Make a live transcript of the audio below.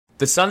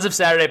The Sons of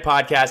Saturday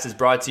podcast is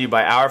brought to you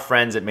by our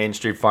friends at Main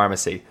Street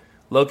Pharmacy.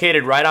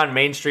 Located right on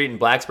Main Street in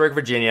Blacksburg,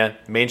 Virginia,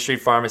 Main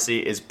Street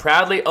Pharmacy is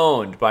proudly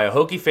owned by a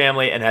Hokie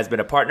family and has been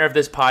a partner of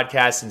this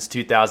podcast since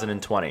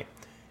 2020.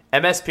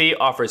 MSP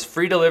offers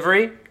free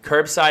delivery,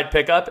 curbside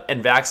pickup,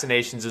 and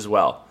vaccinations as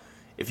well.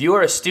 If you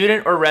are a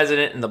student or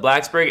resident in the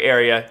Blacksburg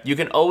area, you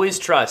can always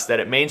trust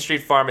that at Main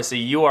Street Pharmacy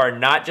you are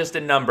not just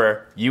a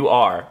number, you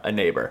are a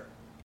neighbor.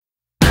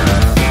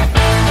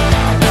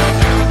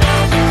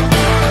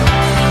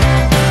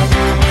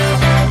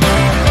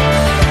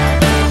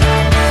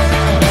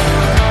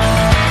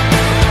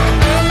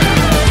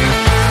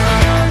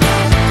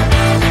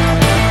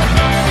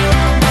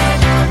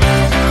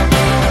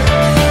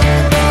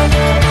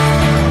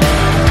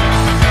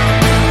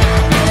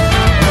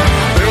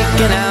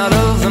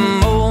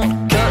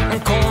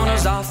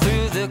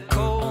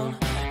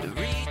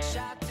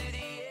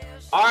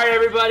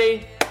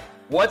 Everybody,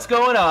 what's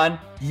going on?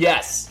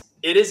 Yes,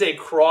 it is a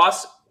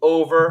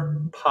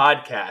crossover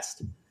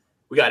podcast.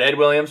 We got Ed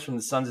Williams from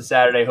the Sons of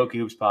Saturday Hokie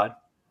Hoops pod.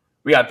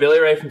 We got Billy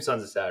Ray from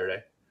Sons of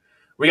Saturday.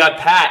 We got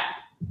Pat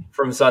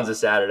from Sons of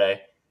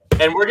Saturday.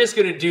 And we're just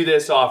going to do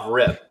this off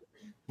rip.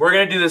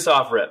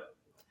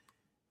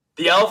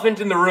 The elephant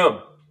in the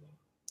room.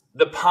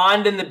 The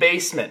pond in the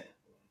basement.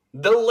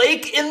 The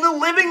lake in the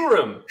living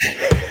room.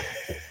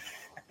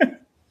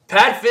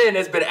 Pat Finn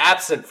has been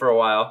absent for a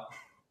while.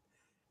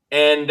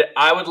 And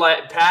I would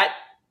like Pat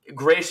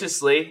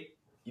graciously,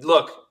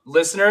 look,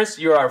 listeners,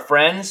 you're our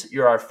friends,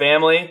 you're our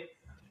family,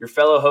 you're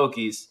fellow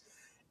Hokies.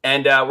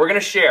 And we're going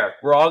to share.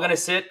 We're all going to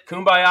sit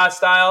kumbaya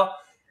style,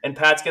 and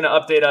Pat's going to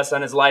update us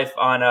on his life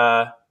on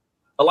a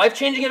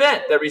life-changing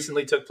event that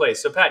recently took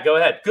place. So, Pat, go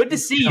ahead. Good to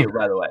see you,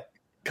 by the way.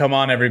 Come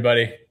on,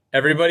 everybody.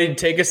 Everybody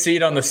take a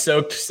seat on the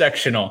soaked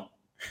sectional.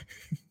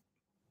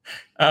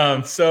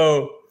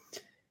 So,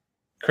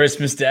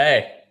 Christmas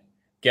Day,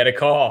 get a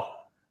call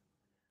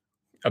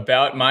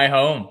about my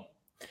home.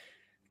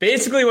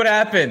 Basically what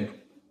happened,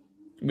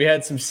 we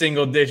had some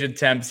single-digit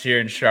temps here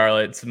in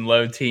Charlotte, some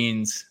low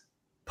teens.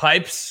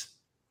 Pipes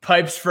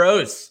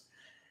froze.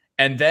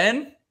 And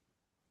then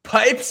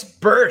pipes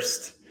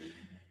burst.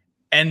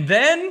 And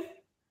then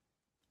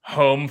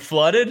home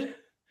flooded.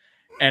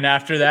 And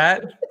after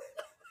that,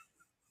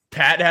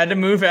 Pat had to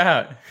move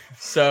out.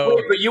 So,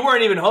 wait, but you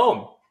weren't even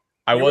home.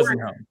 I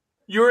wasn't home.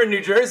 You were in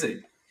New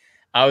Jersey.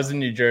 I was in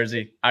New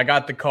Jersey. I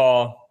got the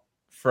call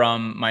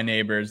from my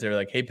neighbors. They were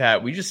like, "Hey,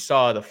 Pat, we just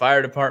saw the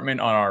fire department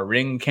on our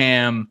ring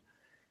cam,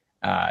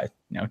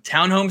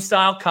 townhome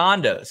style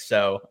condos.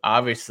 So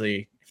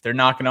obviously, if they're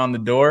knocking on the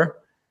door,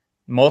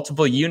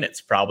 multiple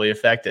units probably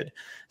affected.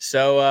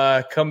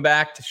 So come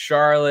back to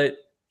Charlotte,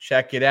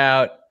 check it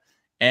out."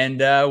 And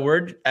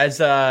we're,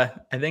 as I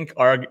think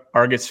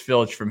Argus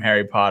Filch from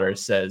Harry Potter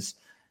says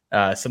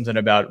something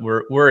about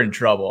we're in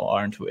trouble,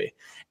 aren't we?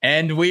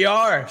 And we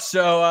are.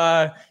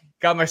 So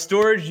got my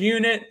storage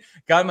unit.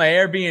 Got my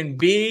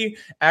Airbnb,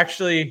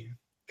 actually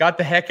got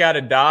the heck out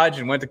of Dodge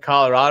and went to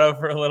Colorado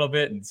for a little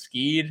bit and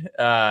skied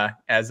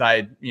as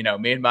I,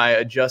 made my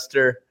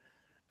adjuster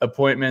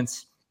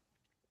appointments.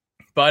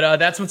 But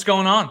that's what's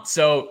going on.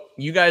 So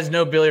you guys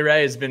know Billy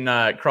Ray has been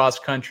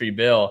cross-country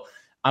Bill.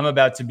 I'm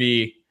about to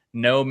be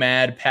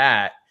Nomad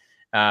Pat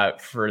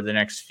for the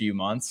next few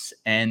months,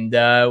 and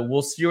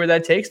we'll see where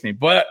that takes me.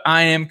 But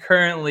I am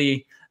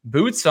currently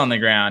boots on the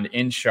ground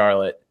in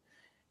Charlotte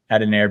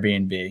at an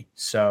Airbnb.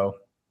 So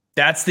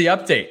that's the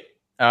update.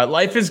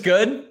 Life is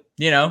good.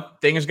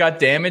 Things got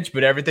damaged,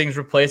 but everything's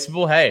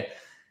replaceable. Hey,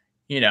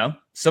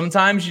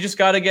 sometimes you just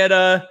got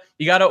to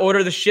you got to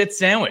order the shit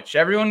sandwich.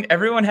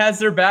 Everyone has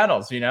their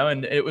battles,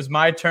 and it was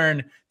my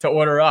turn to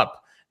order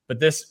up. But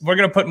we're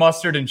going to put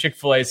mustard and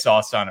Chick-fil-A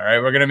sauce on it, right?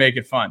 We're going to make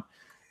it fun.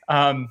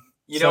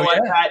 You know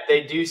what, Pat?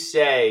 They do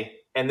say,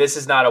 and this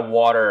is not a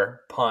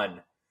water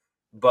pun,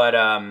 but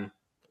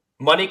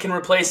money can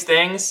replace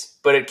things,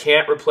 but it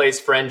can't replace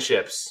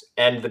friendships.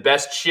 And the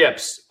best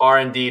ships are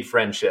indeed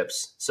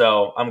friendships.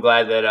 So I'm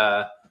glad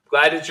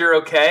that you're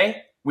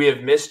okay. We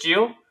have missed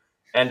you,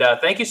 and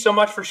thank you so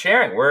much for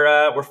sharing.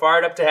 We're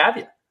fired up to have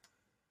you.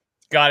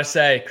 Gotta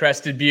say,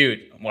 Crested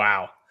Butte.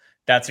 Wow,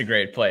 that's a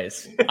great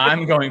place.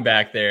 I'm going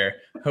back there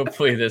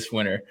hopefully this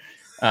winter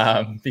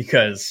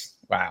because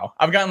wow,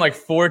 I've gotten like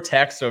 4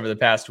 texts over the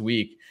past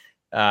week.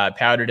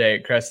 Powder Day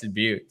at Crested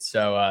Butte.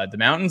 So the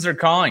mountains are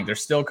calling. They're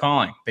still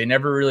calling. They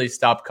never really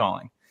stopped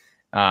calling.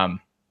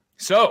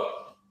 So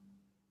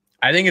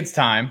I think it's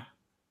time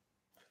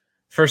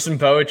for some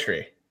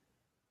poetry.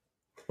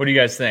 What do you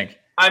guys think?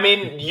 I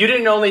mean, you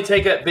didn't only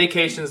take a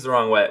vacation is the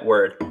wrong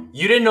word.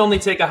 You didn't only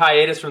take a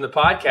hiatus from the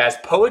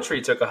podcast. Poetry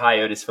took a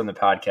hiatus from the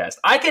podcast.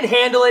 I can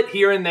handle it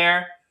here and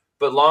there,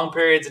 but long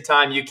periods of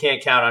time, you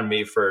can't count on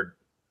me for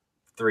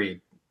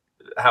 3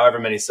 however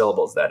many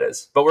syllables that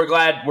is. But we're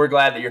glad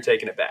that you're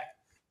taking it back.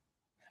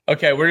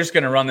 Okay, we're just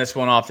going to run this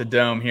one off the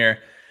dome here.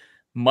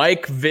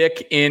 Mike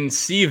Vick in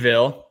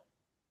Seaville.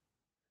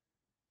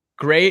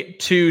 Great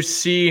to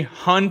see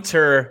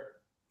Hunter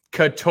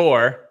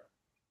Couture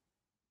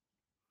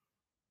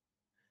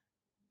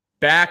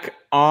back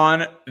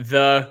on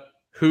the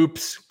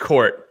Hoops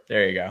Court.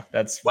 There you go.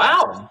 That's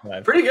wow.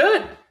 Pretty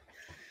good.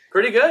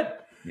 Pretty good.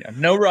 Yeah,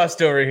 no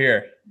rust over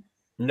here.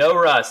 No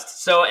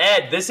rust. So,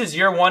 Ed, this is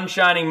your one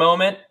shining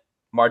moment.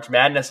 March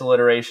Madness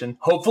alliteration.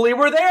 Hopefully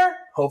we're there.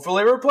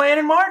 Hopefully we're playing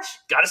in March.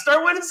 Got to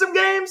start winning some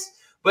games.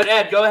 But,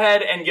 Ed, go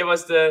ahead and give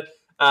us the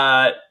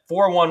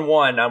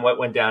 411 on what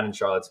went down in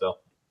Charlottesville.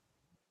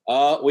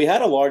 We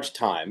had a large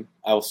time.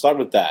 I will start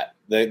with that.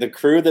 The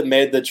crew that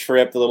made the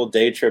trip, the little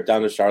day trip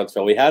down to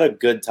Charlottesville, we had a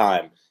good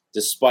time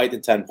despite the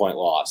 10-point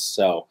loss.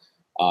 So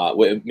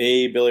with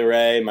me, Billy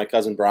Ray, my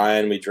cousin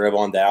Brian, we drove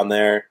on down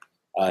there,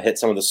 hit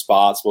some of the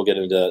spots. We'll get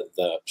into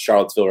the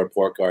Charlottesville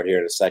report card here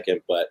in a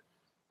second, but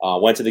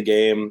went to the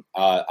game.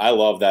 I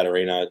love that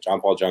arena.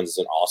 John Paul Jones is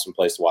an awesome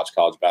place to watch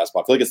college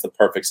basketball. I feel like it's the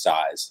perfect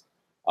size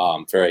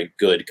for a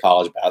good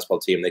college basketball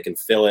team. They can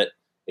fill it.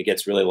 It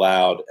gets really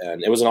loud,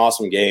 and it was an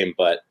awesome game,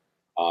 but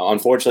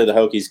unfortunately the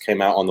Hokies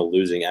came out on the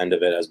losing end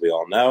of it, as we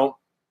all know.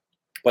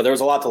 But there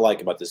was a lot to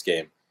like about this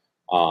game.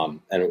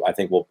 And I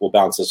think we'll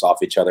bounce this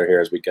off each other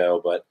here as we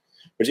go. But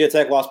Virginia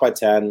Tech lost by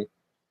 10.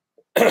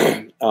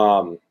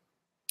 Hokies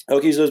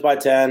lose by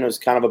 10. It was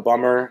kind of a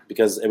bummer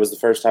because it was the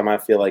first time I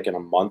feel like in a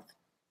month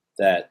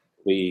that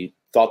we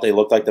thought they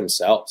looked like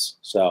themselves.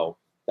 So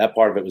that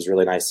part of it was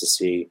really nice to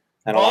see.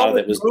 And ball a lot of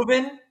it was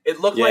moving.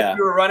 It looked like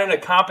we were running a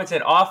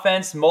competent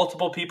offense.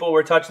 Multiple people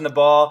were touching the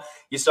ball.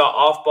 You saw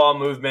off-ball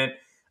movement.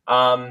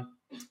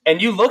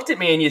 And you looked at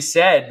me and you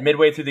said,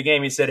 midway through the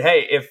game, you said,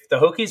 hey, if the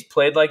Hokies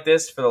played like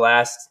this for the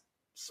last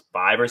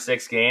 5 or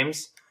 6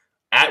 games,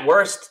 at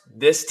worst,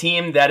 this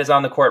team that is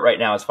on the court right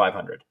now is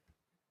 500.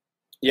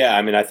 Yeah,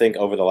 I mean, I think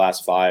over the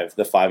last 5,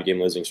 the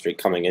 5-game losing streak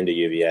coming into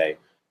UVA,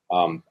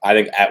 I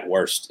think at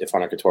worst, if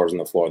Hunter Couture's on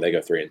the floor, they go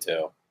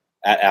 3-2.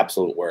 At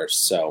absolute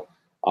worst. So,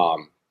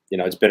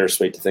 it's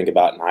bittersweet to think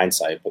about in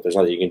hindsight, but there's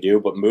nothing you can do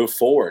but move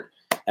forward.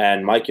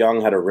 And Mike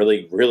Young had a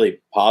really, really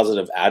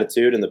positive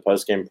attitude in the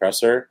post-game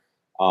presser.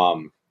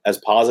 As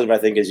positive, I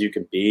think, as you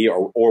can be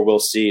or will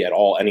see at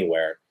all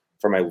anywhere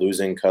from a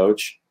losing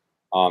coach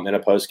in a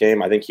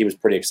post-game. I think he was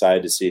pretty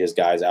excited to see his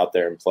guys out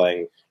there and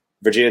playing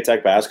Virginia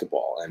Tech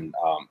basketball. And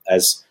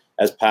as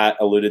Pat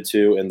alluded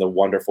to in the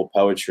wonderful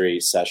poetry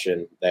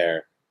session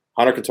there,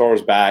 Hunter Couture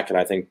was back, and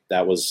I think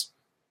that was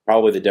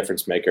probably the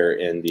difference maker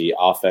in the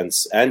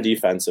offense and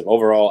defensive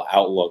overall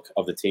outlook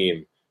of the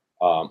team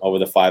over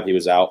the 5 he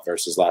was out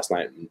versus last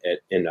night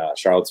in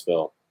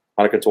Charlottesville.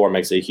 Hunter Couture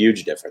makes a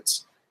huge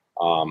difference.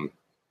 And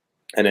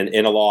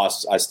in a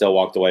loss, I still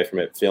walked away from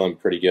it feeling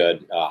pretty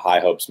good. High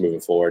hopes moving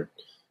forward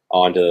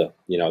onto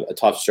a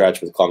tough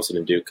stretch with Clemson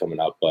and Duke coming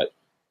up. But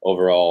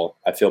overall,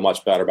 I feel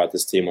much better about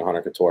this team when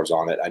Hunter Couture's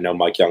on it. I know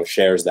Mike Young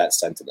shares that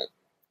sentiment.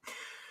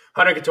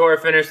 Hunter Couture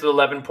finished with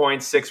 11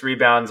 points, 6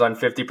 rebounds on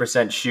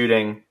 50%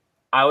 shooting.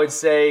 I would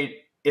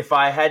say if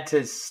I had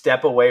to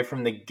step away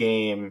from the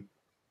game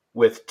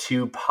with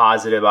 2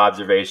 positive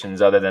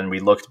observations other than we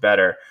looked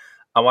better,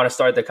 I want to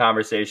start the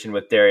conversation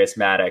with Darius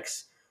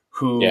Maddox,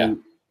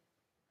 who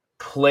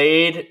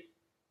played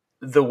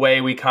the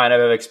way we kind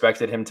of have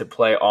expected him to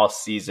play all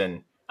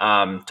season.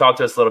 Talk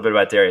to us a little bit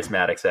about Darius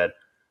Maddox, Ed.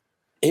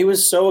 He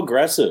was so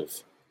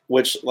aggressive,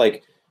 which,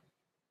 my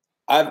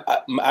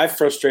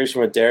frustration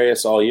with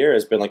Darius all year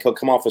has been, he'll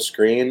come off a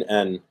screen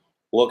and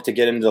look to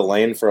get into the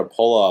lane for a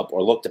pull-up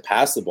or look to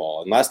pass the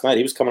ball. And last night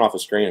he was coming off a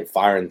screen and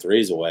firing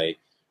threes away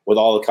with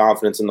all the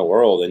confidence in the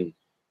world. And,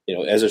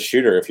 as a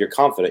shooter, if you're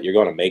confident, you're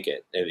going to make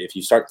it. If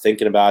you start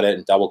thinking about it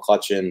and double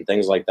clutching,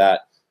 things like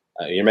that,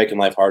 you're making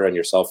life harder on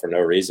yourself for no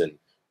reason.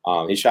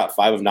 He shot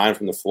 5 of 9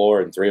 from the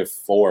floor and 3 of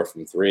 4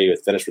 from 3,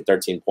 finished with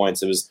 13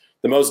 points. It was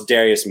the most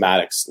Darius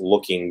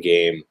Maddox-looking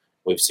game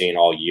we've seen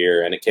all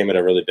year, and it came at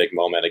a really big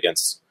moment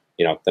against,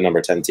 the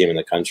number 10 team in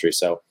the country.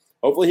 So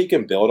hopefully he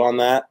can build on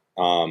that.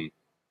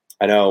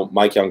 I know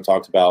Mike Young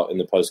talked about in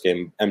the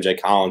postgame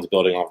MJ Collins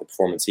building off the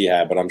performance he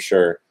had, but I'm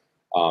sure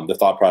the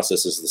thought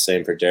process is the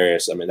same for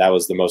Darius. I mean, that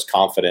was the most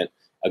confident,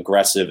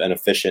 aggressive, and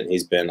efficient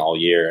he's been all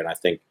year, and I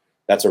think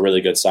that's a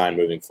really good sign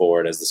moving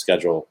forward as the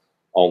schedule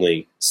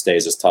only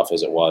stays as tough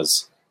as it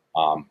was.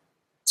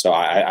 So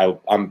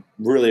I'm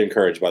really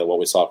encouraged by what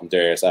we saw from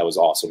Darius. That was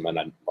awesome, and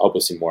I hope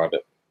we'll see more of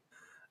it.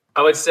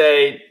 I would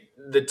say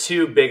the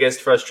 2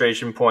 biggest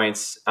frustration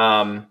points,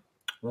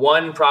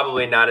 one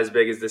probably not as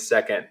big as the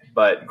second,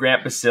 but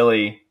Grant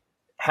Basile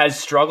has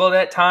struggled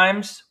at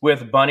times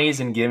with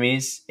bunnies and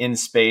gimmies in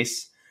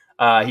space.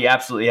 He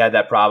absolutely had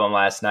that problem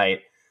last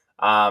night.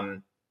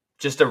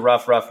 Just a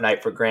rough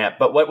night for Grant.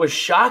 But what was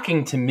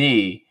shocking to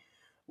me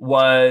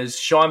was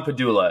Sean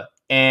Padula.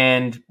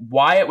 And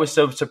why it was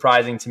so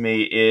surprising to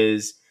me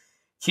is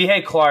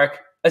Kihei Clark.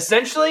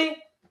 Essentially,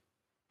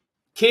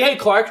 Kihei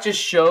Clark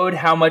just showed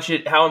how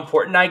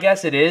important, I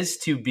guess, it is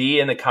to be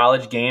in the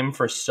college game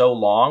for so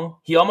long.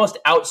 He almost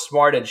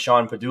outsmarted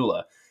Sean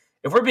Padula.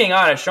 If we're being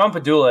honest, Sean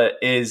Padula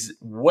is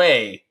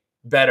way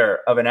better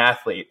of an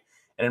athlete.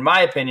 And in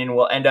my opinion,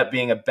 will end up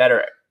being a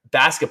better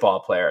basketball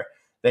player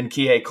than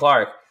Kihei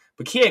Clark.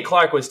 But Kihei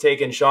Clark was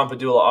taking Sean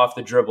Padula off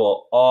the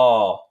dribble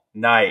all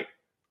night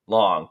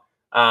long.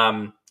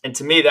 And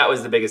to me, that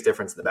was the biggest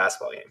difference in the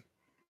basketball game.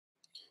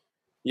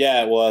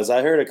 Yeah, it was.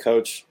 I heard a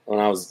coach when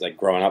I was like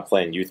growing up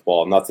playing youth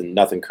ball.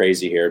 Nothing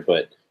crazy here,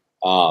 but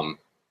um,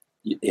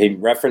 he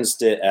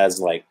referenced it as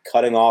like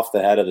cutting off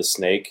the head of the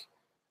snake,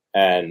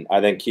 and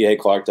I think Kihei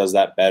Clark does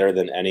that better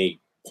than any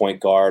point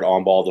guard,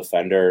 on ball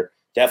defender,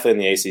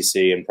 definitely in the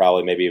ACC and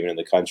probably maybe even in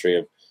the country,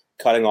 of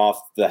cutting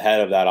off the head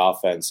of that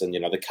offense and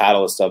the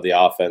catalyst of the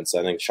offense.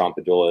 I think Sean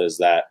Padula is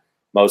that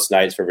most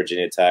nights for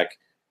Virginia Tech.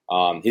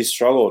 He's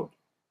struggled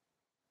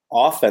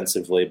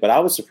offensively, but I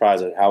was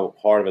surprised at how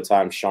hard of a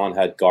time Sean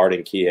had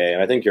guarding Kihei.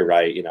 And I think you're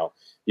right.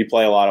 You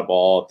play a lot of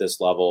ball at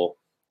this level.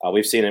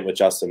 We've seen it with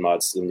Justin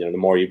Mutz. And, the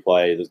more you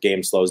play, the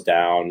game slows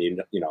down.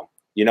 You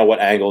know what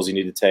angles you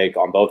need to take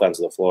on both ends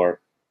of the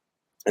floor.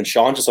 And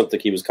Sean just looked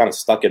like he was kind of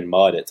stuck in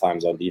mud at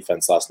times on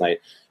defense last night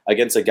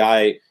against a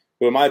guy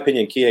who, in my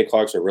opinion, Kihei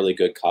Clark's a really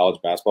good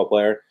college basketball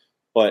player,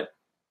 but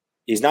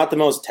he's not the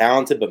most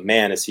talented, but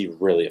man, is he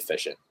really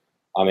efficient.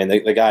 I mean,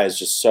 the guy is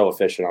just so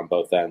efficient on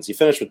both ends. He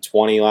finished with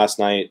 20 last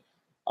night,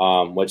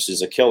 which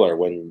is a killer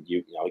when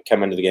he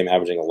came into the game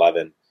averaging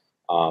 11.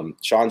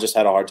 Sean just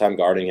had a hard time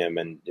guarding him,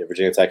 and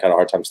Virginia Tech had a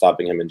hard time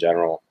stopping him in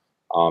general.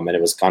 And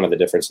it was kind of the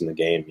difference in the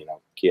game.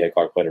 Kihei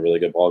Clark played a really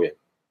good ball game.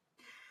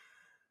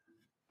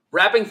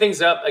 Wrapping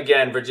things up,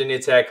 again, Virginia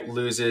Tech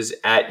loses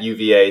at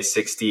UVA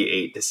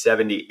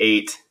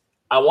 68-78.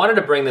 I wanted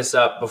to bring this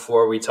up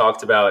before we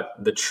talked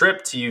about the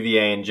trip to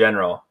UVA in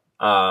general.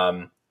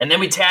 And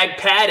then we tagged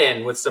Pat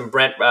in with some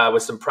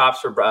props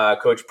for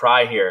Coach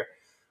Pry here.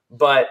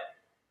 But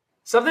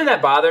something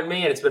that bothered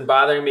me, and it's been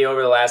bothering me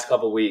over the last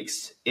couple of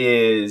weeks,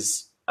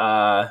 is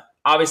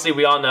obviously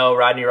we all know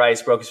Rodney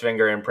Rice broke his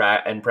finger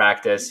in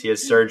practice. He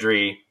has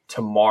surgery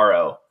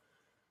tomorrow.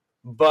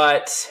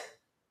 But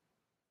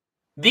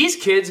these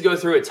kids go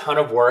through a ton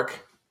of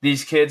work.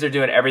 These kids are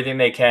doing everything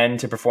they can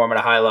to perform at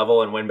a high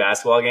level and win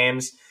basketball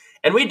games.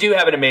 And we do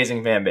have an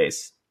amazing fan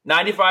base.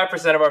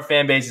 95% of our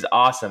fan base is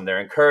awesome.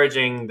 They're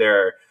encouraging.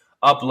 They're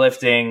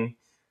uplifting.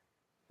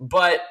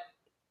 But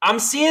I'm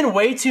seeing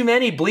way too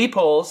many bleep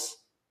holes.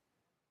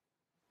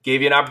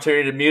 Gave you an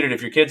opportunity to mute it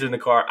if your kids are in the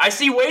car. I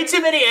see way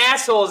too many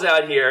assholes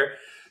out here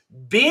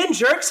being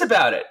jerks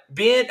about it.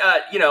 Being,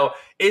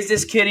 is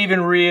this kid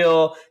even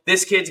real?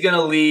 This kid's going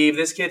to leave.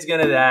 This kid's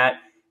going to that.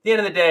 At the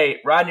end of the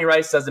day, Rodney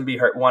Rice doesn't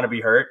want to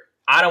be hurt.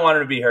 I don't want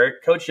him to be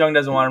hurt. Coach Young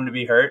doesn't want him to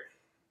be hurt.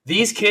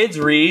 These kids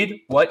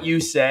read what you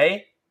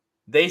say.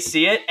 They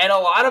see it, and a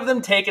lot of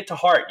them take it to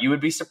heart. You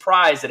would be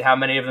surprised at how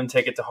many of them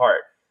take it to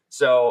heart.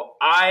 So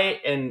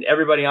I and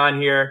everybody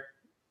on here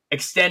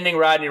extending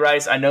Rodney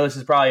Rice. I know this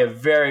is probably a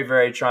very,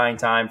 very trying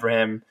time for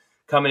him,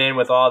 coming in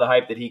with all the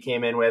hype that he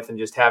came in with and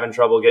just having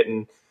trouble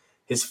getting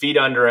his feet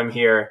under him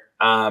here.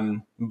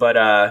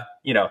 But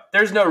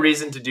there's no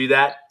reason to do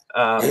that.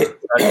 I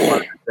just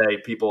wanted to say,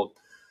 people,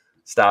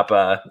 stop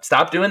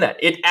doing that.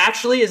 It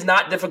actually is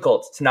not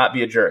difficult to not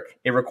be a jerk.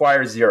 It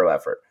requires zero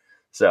effort.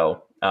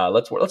 So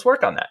let's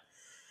work on that.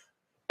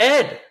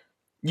 Ed,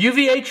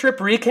 UVA trip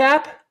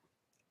recap.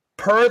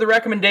 Per the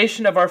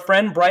recommendation of our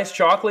friend Bryce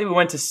Chalkley, we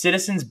went to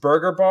Citizens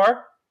Burger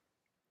Bar.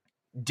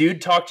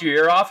 Dude talked your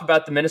ear off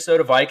about the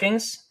Minnesota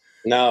Vikings.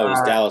 No, it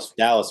was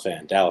Dallas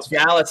fan. Dallas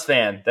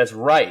fan. That's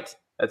right.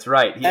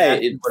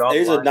 Hey,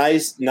 there's a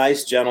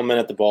nice gentleman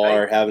at the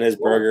bar having his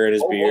burger and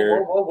his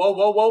beer.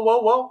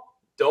 Whoa.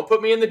 Don't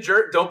put me in the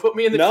jerk. Don't put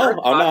me in the jerk.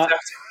 No,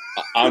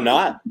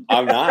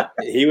 I'm not.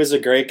 He was a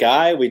great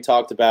guy. We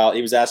talked about,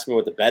 he was asking me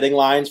what the betting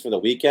lines for the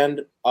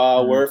weekend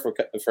were for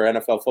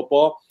NFL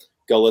football.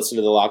 Go listen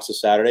to the Locks of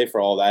Saturday for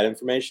all that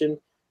information.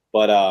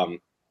 But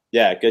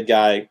yeah, good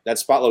guy. That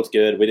spot looks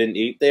good. We didn't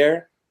eat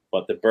there,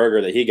 but the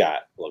burger that he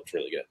got looked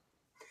really good.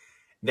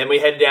 Then we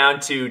head down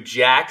to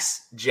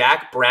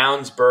Jack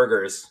Brown's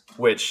Burgers,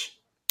 which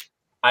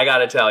I got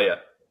to tell you,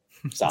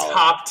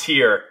 top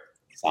tier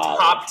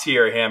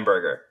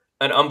hamburger,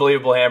 an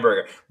unbelievable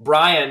hamburger.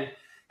 Brian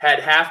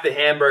had half the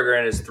hamburger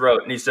in his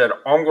throat, and he said,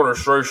 "I'm going to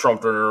say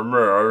something in a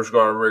minute. I just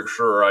got to make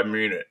sure I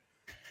mean it."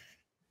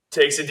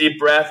 Takes a deep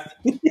breath,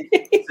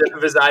 sip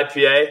of his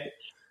IPA.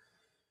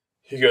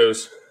 He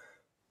goes,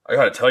 "I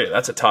got to tell you,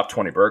 that's a top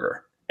 20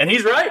 burger." And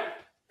he's right.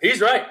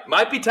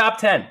 Might be top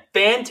 10.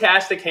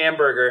 Fantastic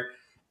hamburger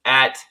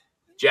at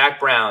Jack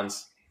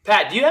Brown's.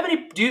 Pat, do you have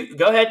any?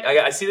 Go ahead.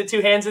 I see the two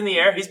hands in the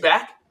air. He's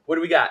back. What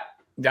do we got?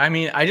 I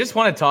mean, I just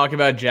want to talk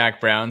about Jack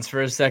Brown's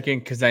for a second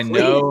because I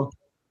know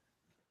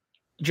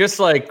just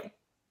like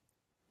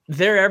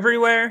they're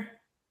everywhere.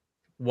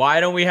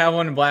 Why don't we have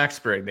one in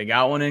Blacksburg? They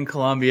got one in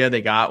Columbia.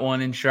 They got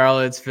one in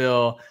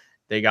Charlottesville.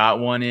 They got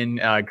one in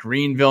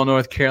Greenville,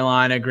 North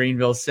Carolina,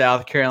 Greenville,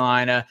 South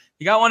Carolina.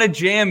 You got one at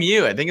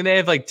JMU. I think they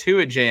have like two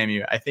at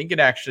JMU. I think it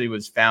actually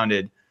was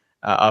founded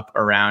up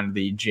around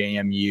the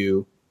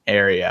JMU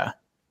area.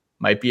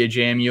 Might be a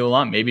JMU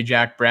alum. Maybe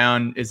Jack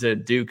Brown is a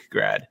Duke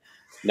grad.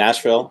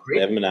 Nashville. They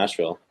have them in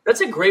Nashville.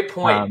 That's a great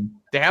point.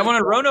 They have one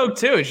in Roanoke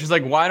too. It's just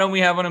like, why don't we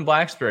have one in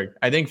Blacksburg?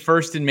 I think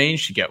First and Main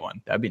should get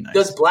one. That'd be nice.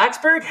 Does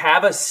Blacksburg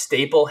have a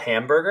staple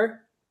hamburger?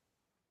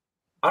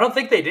 I don't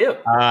think they do. You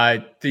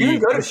can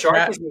go to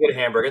Sharky's and get a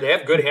hamburger. They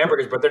have good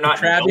hamburgers, but they're not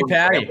Krabby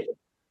Patty.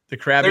 The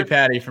Krabby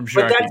Patty from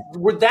Sharky.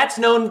 But that's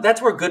known.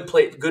 That's where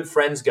good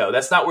friends go.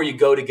 That's not where you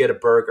go to get a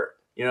burger.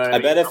 You know what I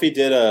mean? bet if we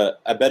did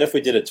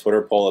a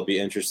Twitter poll, it'd be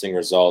interesting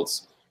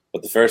results.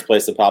 But the first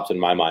place that pops in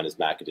my mind is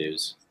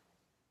McAdoo's.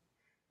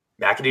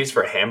 McAdoo's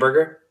for a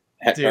hamburger?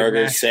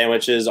 Burgers,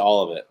 sandwiches,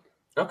 all of it.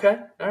 Okay,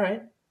 all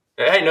right.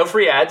 Hey, no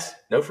free ads.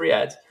 No free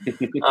ads.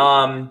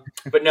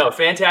 But no,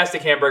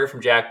 fantastic hamburger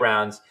from Jack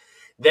Brown's.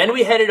 Then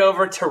we headed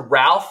over to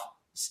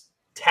Ralph's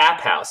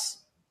Tap House.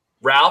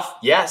 Ralph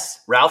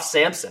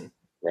Sampson.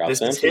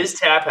 This is his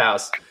tap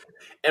house.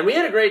 And we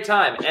had a great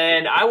time.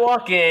 And I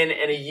walk in,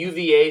 and a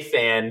UVA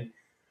fan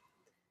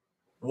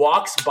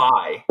walks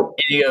by, and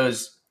he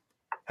goes,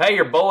 "Hey,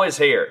 your boy's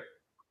here."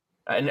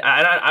 And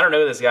I don't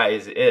know who this guy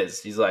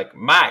is. He's like,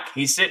 "Mike,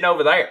 he's sitting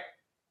over there."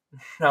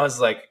 And I was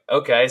like,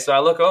 okay. So I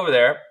look over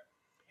there,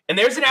 and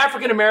there's an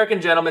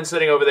African-American gentleman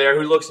sitting over there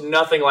who looks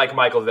nothing like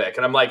Michael Vick.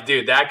 And I'm like,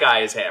 dude, that guy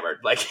is hammered.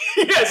 Like,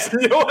 he has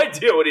no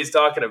idea what he's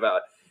talking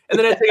about. And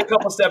then I take a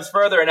couple steps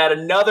further, and at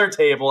another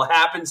table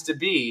happens to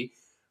be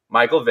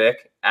Michael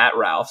Vick at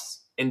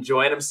Ralph's,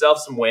 enjoying himself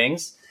some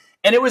wings.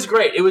 And it was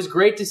great. It was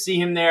great to see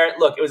him there.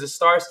 Look, it was a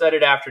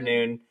star-studded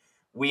afternoon.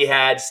 We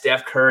had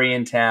Steph Curry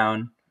in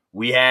town.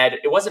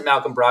 It wasn't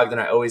Malcolm Brogdon.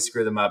 I always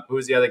screw them up. Who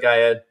was the other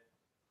guy, Ed?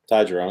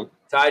 Ty Jerome.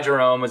 Ty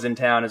Jerome was in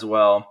town as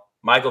well.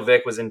 Michael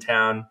Vick was in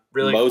town.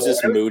 Really Moses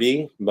cool.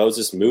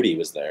 Moses Moody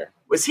was there.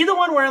 Was he the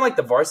one wearing like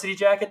the varsity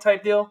jacket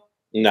type deal?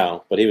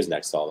 No, but he was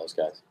next to all those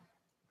guys.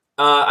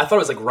 I thought it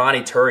was like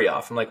Ronnie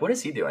Turioff. I'm like, what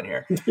is he doing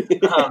here?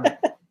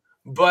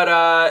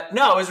 But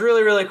no, it was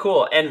really, really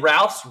cool. And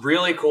Ralph's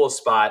really cool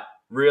spot.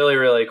 Really,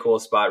 really cool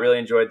spot. Really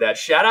enjoyed that.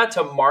 Shout out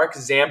to Mark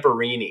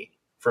Zamperini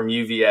from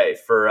UVA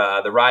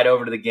for the ride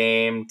over to the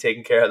game,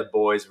 taking care of the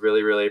boys.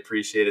 Really, really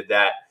appreciated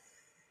that.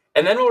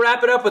 And then we'll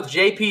wrap it up with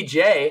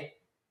JPJ.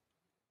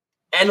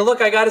 And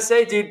look, I got to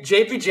say, dude,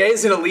 JPJ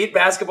is an elite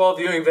basketball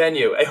viewing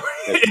venue.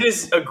 It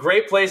is a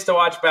great place to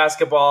watch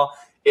basketball.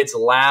 It's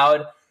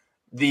loud.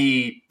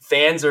 The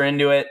fans are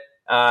into it.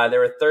 There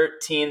were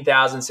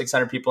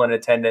 13,600 people in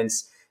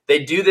attendance.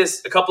 They do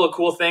a couple of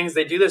cool things.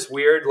 They do this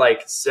weird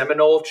like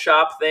Seminole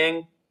chop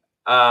thing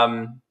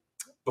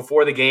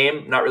before the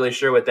game. Not really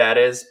sure what that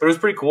is, but it was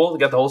pretty cool. They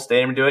got the whole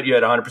stadium to do it. You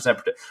had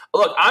 100%.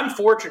 Look, I'm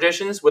for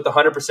traditions with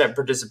 100%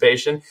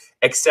 participation,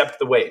 except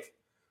the wave.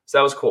 So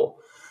that was cool.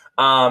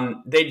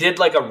 They did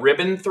like a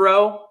ribbon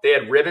throw. They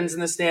had ribbons in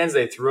the stands.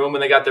 They threw them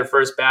when they got their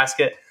first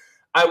basket.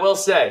 I will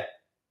say,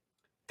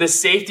 the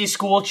safety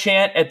school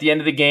chant at the end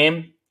of the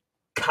game,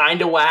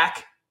 kind of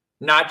whack.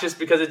 Not just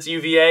because it's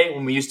UVA.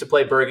 When we used to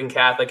play Bergen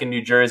Catholic in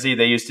New Jersey,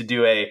 they used to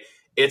do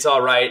 "It's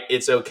all right,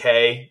 it's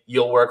okay,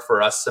 you'll work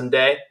for us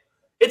someday."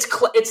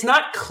 It's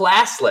not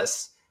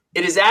classless.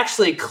 It is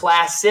actually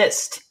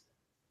classist.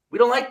 We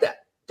don't like that.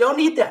 Don't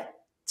need that.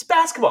 It's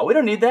basketball. We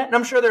don't need that. And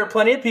I'm sure there are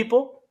plenty of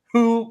people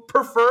who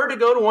prefer to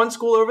go to one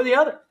school over the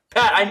other.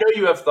 Pat, I know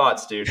you have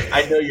thoughts, dude.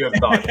 I know you have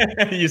thoughts.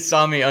 You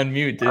saw me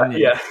unmute, didn't you?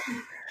 Yeah.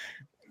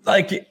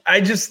 Like,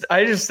 I just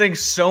think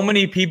so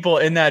many people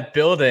in that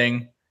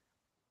building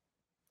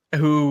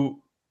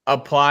who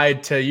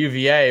applied to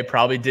UVA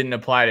probably didn't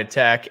apply to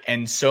Tech,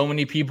 and so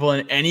many people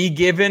in any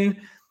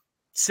given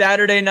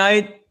Saturday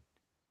night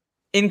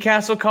in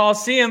Castle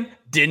Coliseum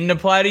didn't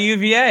apply to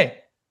UVA.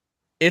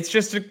 It's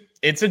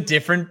a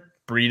different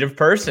breed of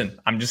person.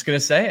 I'm just going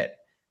to say it.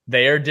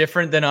 They are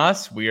different than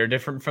us. We are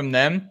different from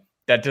them.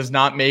 That does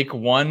not make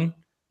one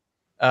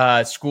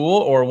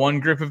school or one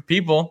group of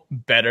people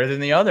better than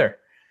the other.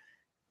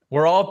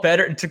 We're all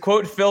better. To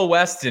quote Phil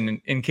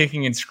Weston in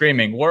Kicking and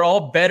Screaming, we're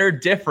all better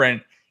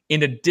different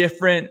in a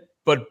different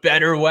but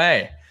better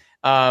way.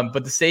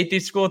 But the safety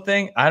school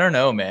thing, I don't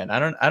know, man. I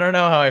don't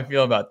know how I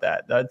feel about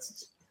that.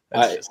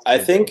 I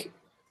think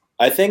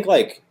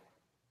like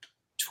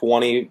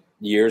 20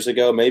 years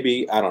ago,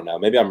 maybe, I don't know,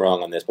 maybe I'm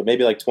wrong on this, but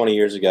maybe like 20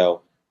 years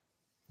ago,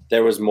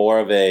 there was more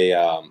of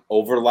a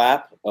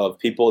overlap of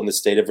people in the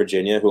state of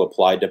Virginia who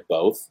applied to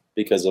both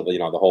because of, the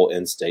whole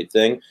in-state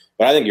thing.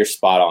 But I think you're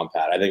spot on,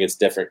 Pat. I think it's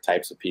different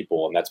types of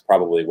people, and that's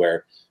probably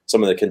where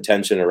some of the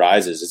contention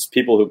arises. It's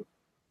people who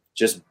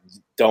just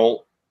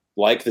don't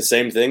like the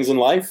same things in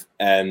life,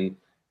 and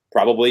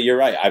probably you're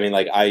right. I mean,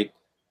 like I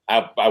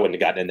wouldn't have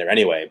gotten in there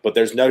anyway, but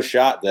there's no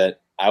shot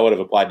that I would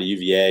have applied to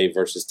UVA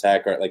versus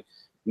Tech, or like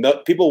no,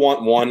 people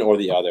want one or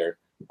the other.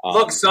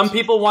 Look, some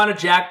people want a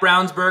Jack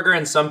Brown's burger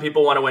and some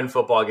people want to win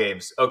football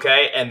games,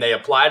 okay? And they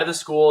apply to the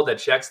school that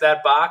checks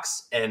that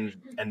box, and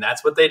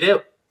that's what they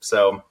do.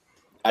 So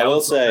I will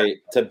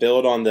say, to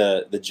build on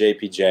the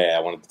JPJ,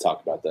 I wanted to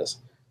talk about this.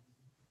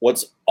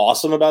 What's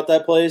awesome about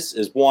that place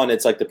is, one,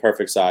 it's like the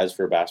perfect size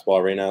for a basketball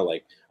arena.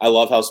 Like, I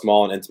love how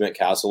small and intimate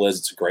Castle is.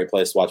 It's a great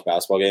place to watch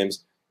basketball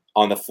games.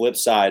 On the flip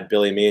side,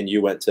 Billy, me and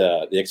you went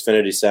to the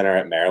Xfinity Center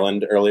at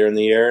Maryland earlier in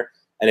the year,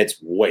 and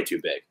it's way too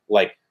big.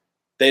 Like,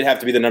 they'd have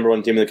to be the number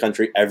one team in the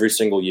country every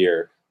single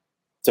year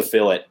to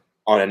fill it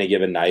on any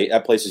given night.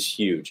 That place is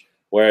huge.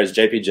 Whereas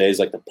JPJ is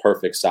like the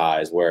perfect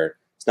size, where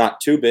it's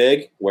not too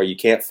big, where you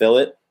can't fill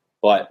it,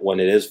 but when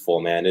it is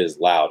full, man, it is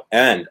loud.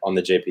 And on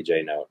the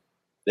JPJ note,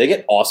 they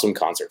get awesome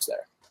concerts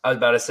there. I was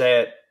about to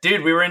say it.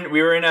 Dude, we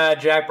were in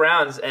Jack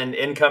Brown's, and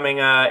incoming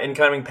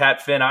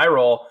Pat Finn eye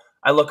roll.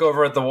 I look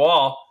over at the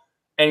wall,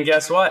 and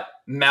guess what?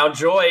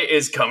 Mountjoy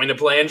is coming to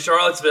play in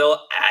Charlottesville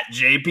at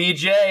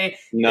JPJ.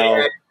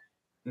 No,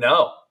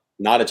 no,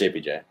 not at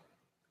JPJ.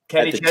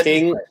 Kenny At the Chesney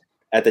Ting played.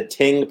 at the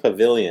Ting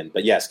Pavilion,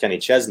 but yes, Kenny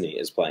Chesney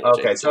is playing. At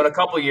Okay, JPJ. so in a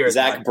couple years,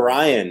 Zach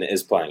Bryan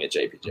is playing at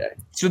JPJ.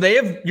 So they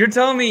have. You're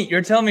telling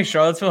me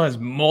Charlottesville has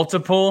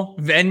multiple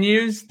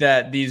venues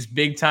that these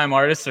big time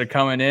artists are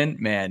coming in.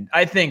 Man,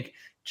 I think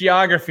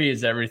geography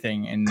is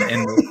everything in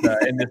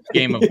this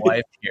game of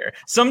life here.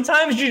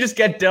 Sometimes you just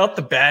get dealt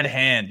the bad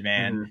hand,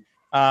 man.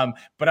 Mm-hmm.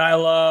 But I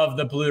love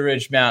the Blue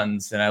Ridge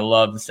Mountains and I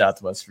love the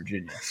Southwest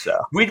Virginia. So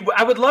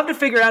I would love to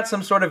figure out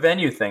some sort of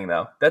venue thing,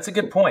 though. That's a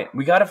good point.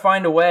 We got to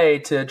find a way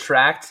to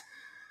attract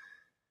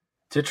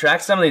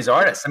some of these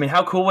artists. I mean,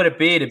 how cool would it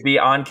be to be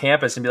on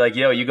campus and be like,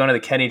 "Yo, you going to the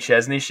Kenny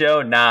Chesney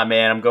show?" Nah,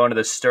 man, I'm going to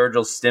the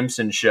Sturgill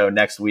Stimson show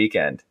next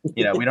weekend.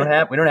 We don't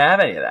have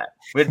any of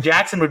that.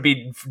 Jackson would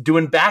be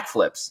doing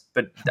backflips,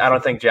 but I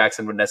don't think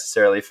Jackson would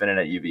necessarily fit in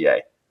at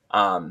UVA.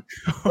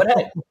 But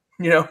hey,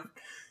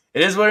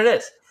 it is what it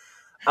is.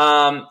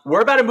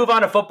 We're about to move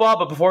on to football,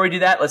 but before we do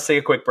that, let's take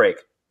a quick break.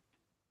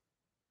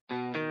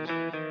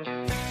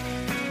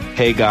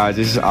 Hey guys,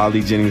 this is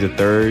Ali Jennings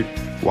III,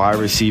 wide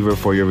receiver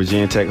for your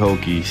Virginia Tech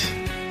Hokies.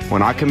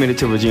 When I committed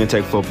to Virginia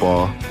Tech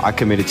football, I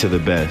committed to the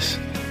best.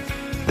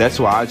 That's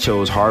why I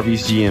chose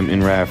Harvey's GM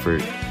in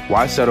Radford.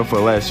 Why settle for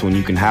less when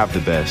you can have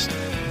the best?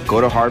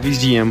 Go to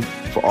Harvey's GM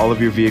for all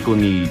of your vehicle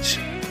needs.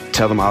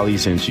 Tell them Ali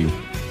sent you.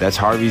 That's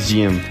Harvey's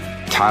GM,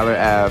 Tyler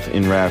Ave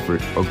in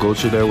Radford, or go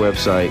to their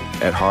website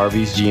at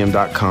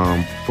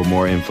harveysgm.com for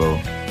more info.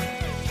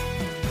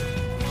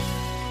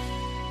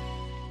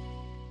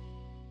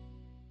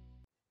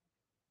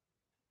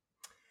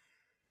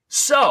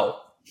 So,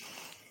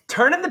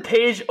 turning the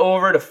page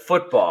over to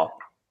football.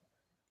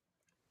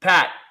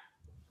 Pat,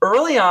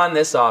 early on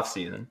this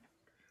offseason,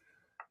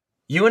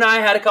 you and I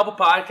had a couple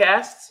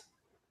podcasts,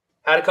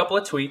 had a couple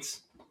of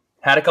tweets,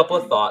 had a couple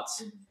of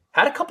thoughts,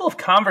 had a couple of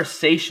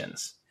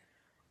conversations.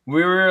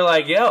 We were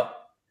like, yo,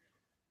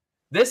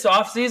 this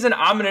offseason,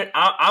 I'm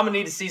gonna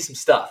need to see some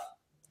stuff.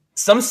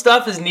 Some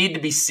stuff is need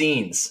to be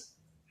seens.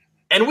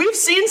 And we've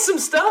seen some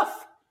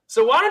stuff.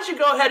 So why don't you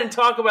go ahead and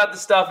talk about the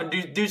stuff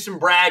and do some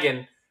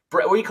bragging.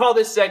 We call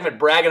this segment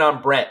bragging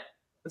on Brent.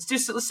 Let's do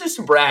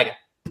some bragging.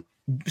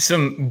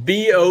 Some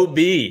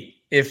B.O.B.,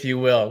 if you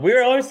will. We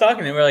were always talking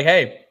and we were like,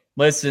 hey,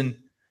 listen,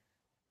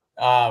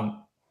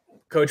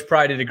 Coach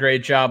Pry did a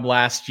great job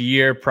last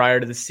year prior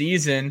to the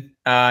season.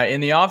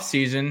 In the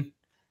offseason,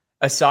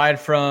 aside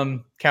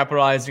from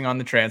capitalizing on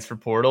the transfer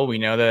portal, we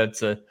know that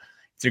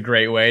it's a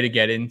great way to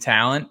get in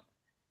talent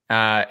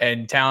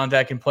and talent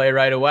that can play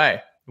right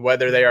away,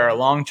 whether they are a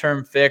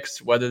long-term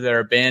fix, whether they're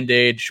a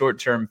Band-Aid,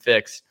 short-term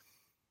fix.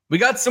 We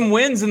got some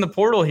wins in the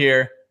portal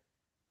here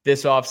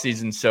this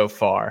offseason so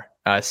far.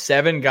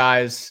 7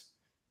 guys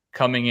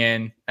coming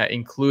in,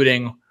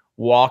 including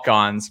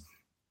walk-ons.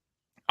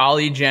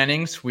 Ali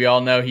Jennings, we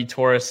all know he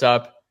tore us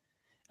up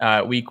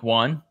week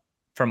 1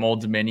 from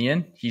Old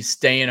Dominion. He's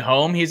staying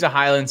home. He's a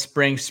Highland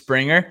Springs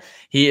Springer.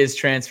 He is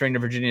transferring to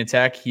Virginia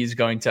Tech. He's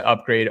going to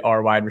upgrade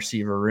our wide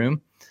receiver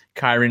room.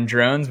 Kyron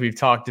Drones, we've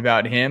talked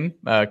about him,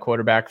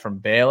 quarterback from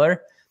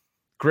Baylor.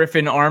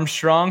 Griffin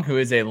Armstrong, who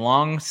is a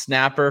long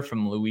snapper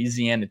from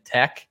Louisiana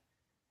Tech,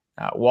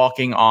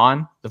 walking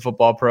on the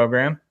football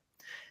program.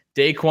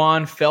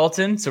 Daquan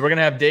Felton. So we're going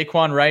to have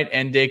Daquan Wright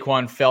and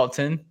Daquan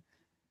Felton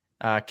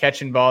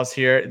catching balls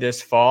here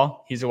this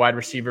fall. He's a wide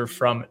receiver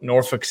from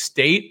Norfolk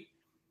State.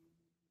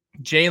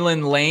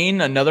 Jalen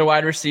Lane, another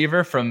wide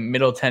receiver from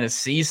Middle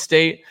Tennessee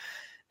State.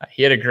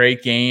 He had a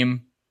great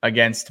game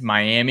against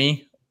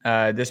Miami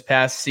this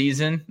past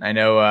season. I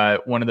know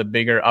one of the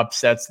bigger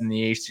upsets in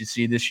the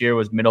ACC this year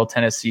was Middle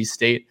Tennessee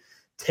State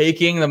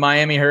taking the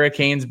Miami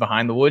Hurricanes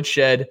behind the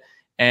woodshed.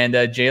 And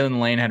Jalen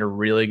Lane had a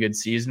really good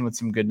season with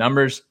some good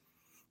numbers.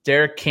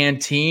 Derek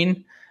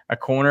Canteen, a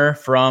corner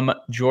from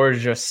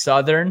Georgia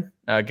Southern,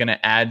 going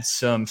to add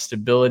some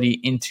stability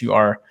into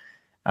our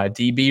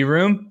DB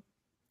room.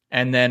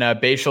 And then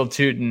Bashal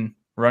Tootin,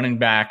 running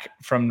back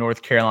from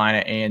North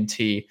Carolina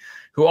A&T,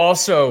 who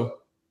also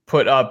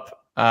put up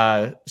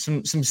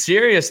some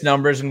serious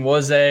numbers and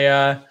was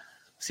a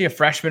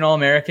freshman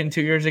All-American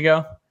 2 years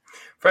ago?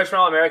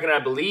 Freshman All-American, I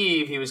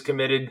believe he was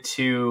committed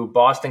to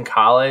Boston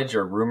College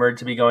or rumored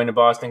to be going to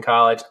Boston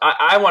College.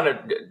 I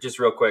want to just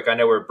real quick. I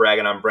know we're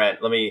bragging on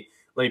Brent. Let me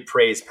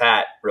praise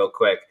Pat real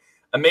quick.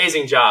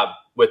 Amazing job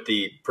with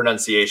the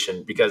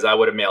pronunciation because I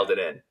would have mailed it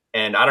in.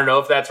 And I don't know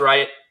if that's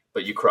right,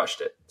 but you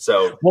crushed it.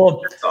 So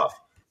that's off.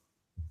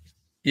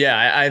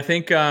 Yeah, I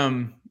think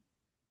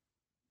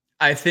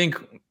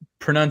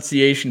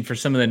pronunciation for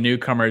some of the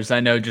newcomers, I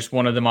know just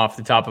one of them off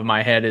the top of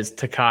my head is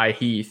Takai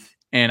Heath.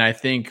 And I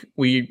think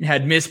we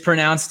had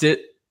mispronounced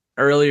it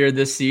earlier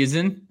this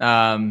season,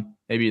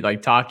 maybe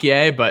like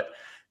Takie, but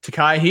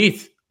Takai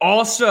Heath,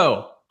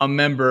 also a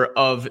member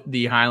of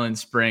the Highland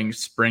Springs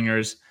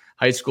Springers,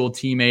 high school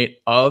teammate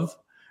of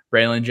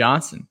Braylon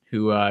Johnson,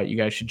 who you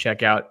guys should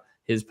check out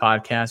his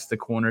podcast, the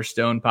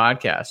Cornerstone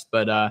Podcast.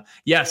 But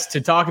yes,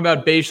 to talk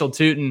about Bashal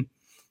Tutin,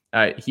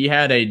 he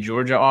had a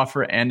Georgia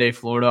offer and a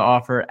Florida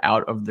offer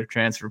out of the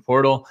transfer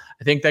portal.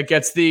 I think that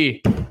gets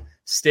the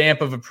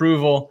stamp of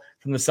approval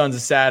from the Sons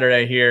of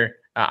Saturday here.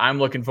 I'm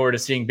looking forward to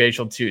seeing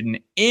Bashal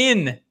Tutin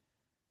in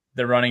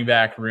the running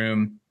back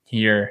room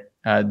here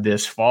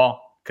this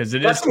fall, because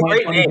it is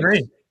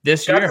 2023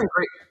 this year.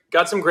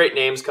 Got some great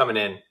names coming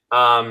in.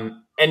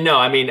 And no,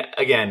 I mean,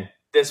 again,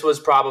 this was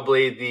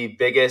probably the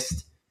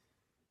biggest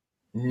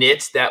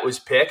nit that was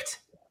picked.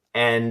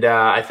 And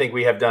I think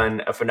we have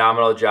done a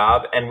phenomenal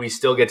job, and we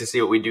still get to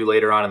see what we do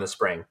later on in the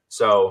spring.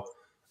 So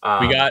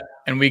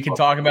we can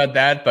talk about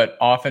that, but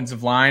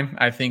offensive line,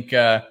 I think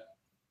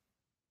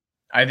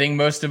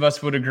most of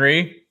us would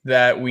agree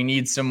that we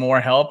need some more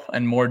help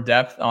and more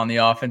depth on the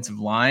offensive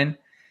line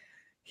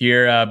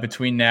here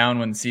between now and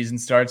when the season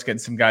starts, getting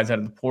some guys out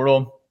of the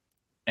portal.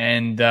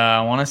 And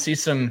I want to see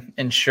some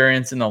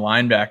insurance in the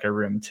linebacker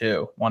room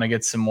too. Want to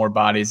get some more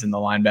bodies in the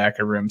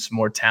linebacker room, some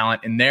more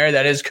talent in there.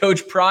 That is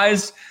Coach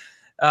Pry's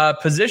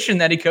position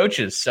that he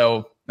coaches.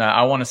 So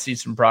I want to see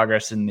some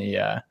progress in the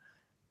out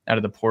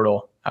of the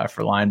portal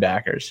for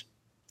linebackers.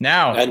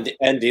 Now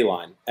and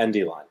D-line.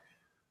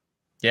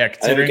 Yeah,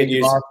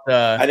 considering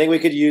I think we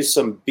could use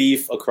some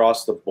beef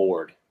across the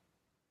board.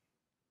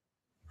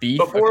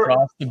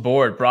 Across the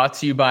board, brought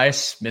to you by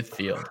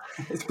Smithfield.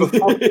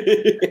 Before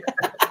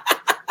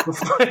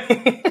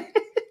I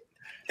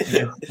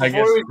guess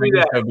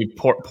it would be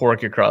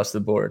pork across the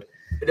board.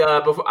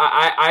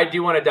 I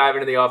do want to dive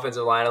into the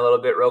offensive line a little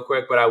bit real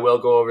quick, but I will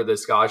go over the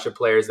scholarship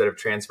players that have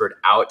transferred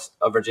out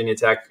of Virginia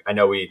Tech. I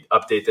know we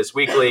update this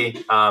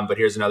weekly, but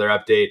here's another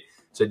update.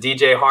 So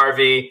DJ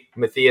Harvey,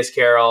 Matthias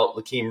Carroll,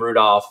 Lakeem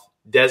Rudolph,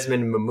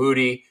 Desmond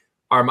Mahmoudi,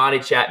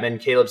 Armani Chapman,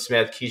 Caleb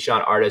Smith,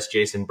 Keyshawn Artis,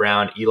 Jason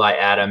Brown, Eli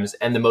Adams,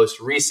 and the most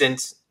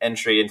recent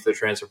entry into the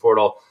transfer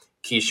portal,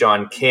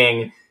 Keyshawn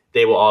King.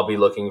 They will all be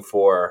looking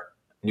for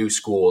new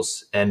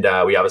schools, and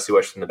we obviously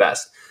wish them the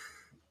best.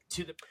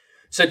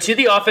 To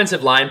the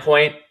offensive line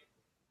point,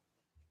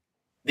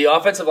 the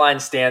offensive line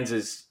stands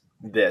as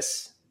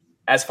this.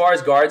 As far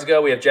as guards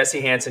go, we have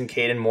Jesse Hansen,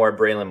 Caden Moore,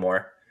 Braylon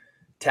Moore.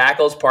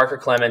 Tackles, Parker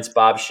Clements,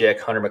 Bob Schick,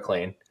 Hunter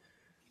McLean.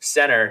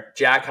 Center,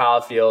 Jack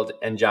Hollifield,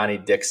 and Johnny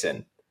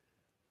Dixon.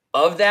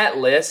 Of that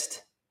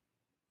list,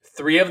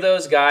 3 of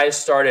those guys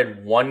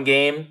started one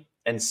game,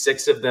 and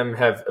 6 of them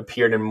have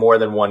appeared in more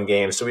than one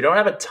game. So we don't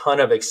have a ton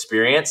of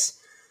experience.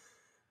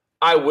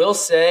 I will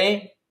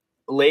say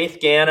Laith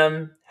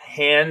Ganem,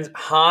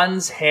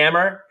 Hans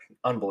Hammer,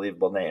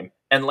 unbelievable name,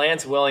 and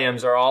Lance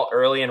Williams are all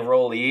early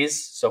enrollees.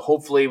 So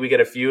hopefully we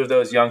get a few of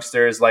those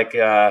youngsters like,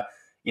 I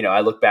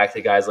look back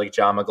to guys like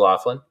John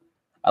McLaughlin.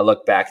 I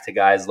look back to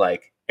guys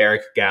like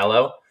Eric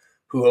Gallo,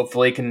 who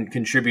hopefully can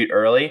contribute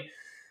early.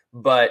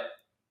 But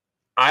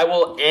I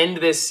will end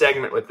this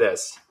segment with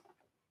this.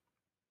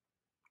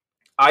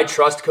 I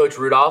trust Coach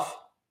Rudolph,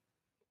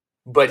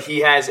 but he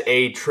has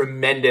a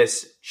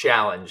tremendous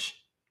challenge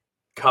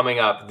coming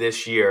up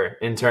this year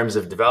in terms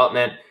of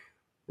development,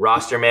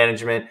 roster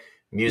management,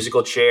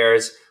 musical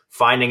chairs,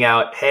 finding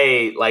out,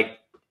 hey, like,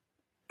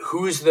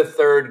 who's the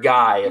third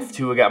guy if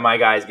 2 of my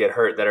guys get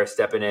hurt that are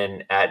stepping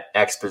in at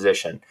X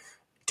position?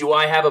 Do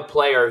I have a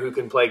player who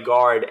can play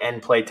guard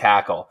and play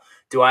tackle?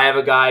 Do I have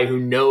a guy who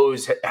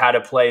knows how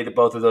to play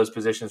both of those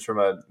positions from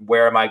a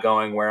where am I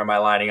going, where am I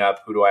lining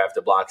up, who do I have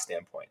to block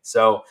standpoint?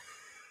 So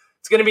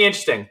it's going to be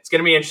interesting.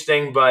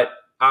 But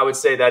I would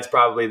say that's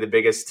probably the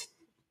biggest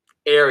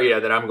area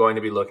that I'm going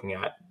to be looking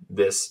at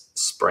this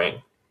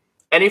spring.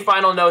 Any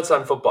final notes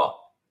on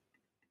football?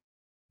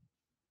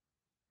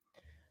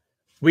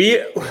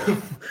 We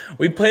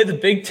played the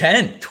Big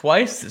Ten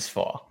twice this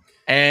fall,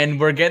 and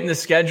we're getting the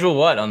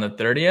schedule on the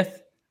 30th.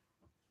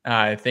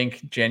 I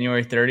think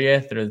January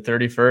 30th or the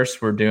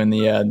 31st. We're doing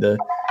the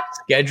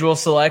schedule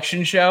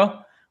selection show.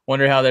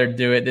 Wonder how they'll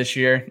do it this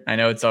year. I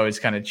know it's always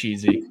kind of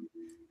cheesy,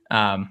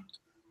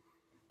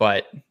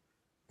 but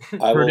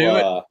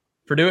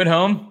Purdue at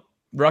home,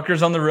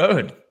 Rutgers on the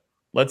road.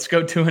 Let's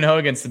go 2-0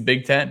 against the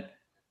Big Ten.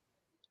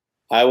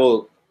 I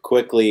will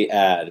quickly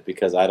add,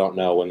 because I don't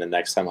know when the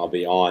next time I'll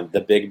be on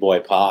the Big Boy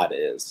Pod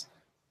is.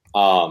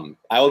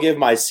 I will give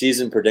my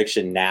season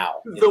prediction now.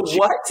 The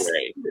what?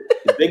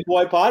 The Big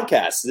Boy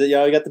Podcast.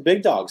 You got the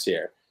big dogs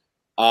here.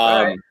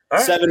 All right.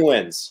 7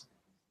 wins.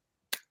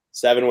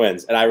 7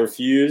 wins. And I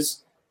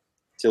refuse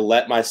to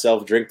let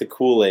myself drink the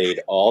Kool-Aid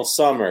all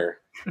summer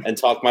and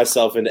talk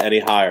myself into any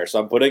higher. So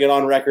I'm putting it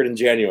on record in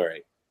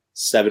January.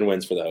 7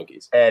 wins for the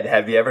Hokies. Ed,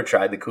 have you ever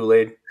tried the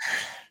Kool-Aid?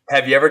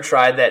 Have you ever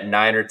tried that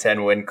 9 or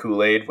 10 win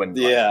Kool-Aid?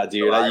 Yeah,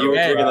 dude.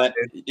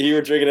 You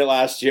were drinking it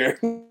last year.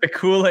 The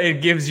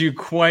Kool-Aid gives you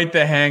quite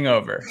the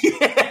hangover.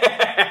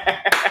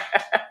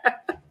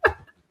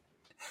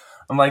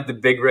 I'm like the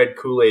big red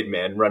Kool-Aid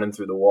man running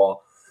through the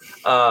wall.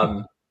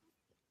 Oh,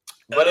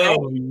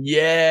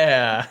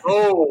 yeah.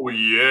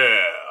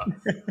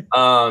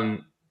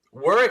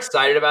 We're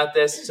excited about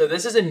this. So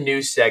this is a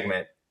new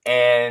segment.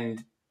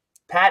 And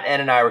Pat, Ed,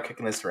 and I were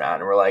kicking this around.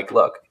 And we're like,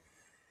 look,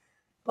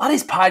 a lot of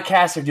these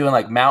podcasts are doing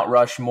like Mount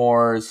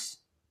Rushmores,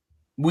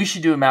 we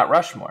should do a Mount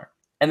Rushmore.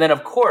 And then,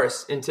 of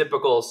course, in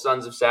typical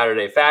Sons of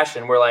Saturday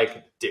fashion, we're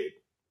like, dude,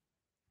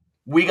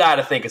 we got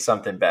to think of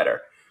something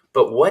better.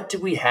 But what do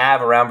we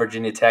have around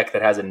Virginia Tech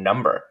that has a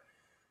number?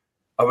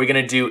 Are we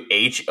going to do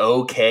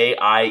HOKIES?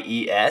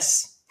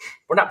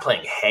 We're not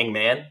playing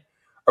Hangman.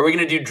 Are we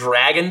going to do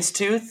Dragon's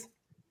Tooth?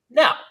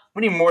 No,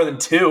 we need more than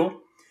 2.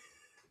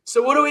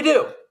 So what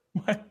do?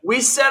 What? We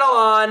settle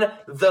on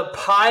the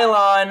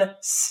Pylon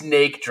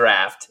Snake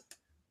Draft,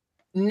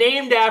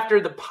 named after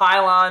the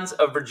pylons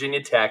of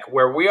Virginia Tech,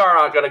 where we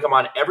are going to come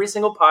on every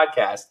single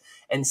podcast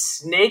and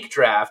snake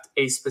draft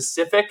a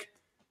specific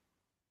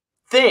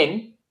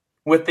thing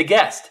with the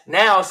guest.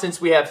 Now, since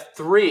we have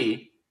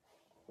 3,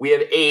 we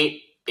have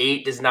 8.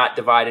 8 does not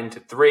divide into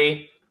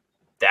 3.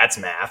 That's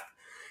math.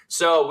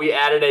 So we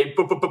added a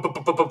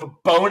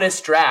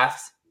bonus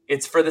draft.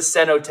 It's for the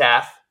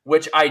cenotaph,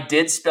 which I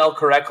did spell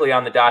correctly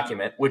on the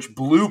document, which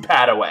blew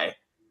Pat away.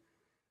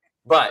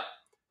 But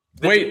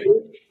Wait,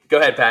 go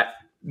ahead, Pat.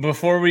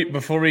 before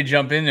we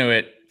jump into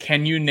it,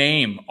 can you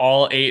name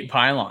all 8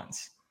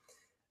 pylons?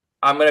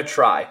 I'm going to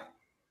try.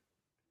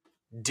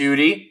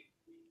 Duty,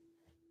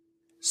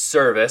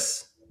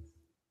 service,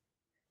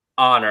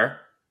 honor,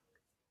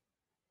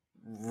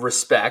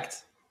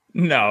 respect.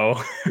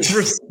 No.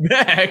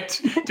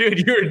 Respect.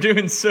 Dude, you were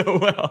doing so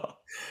well.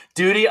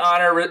 Duty,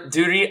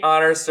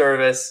 honor,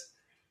 service.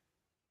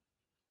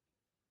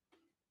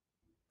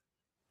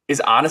 Is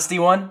honesty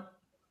one?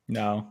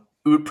 No.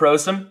 Ut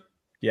prosum?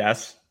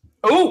 Yes.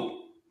 Ooh!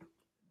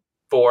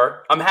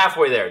 4. I'm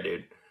halfway there,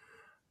 dude.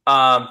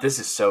 This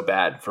is so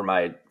bad for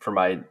my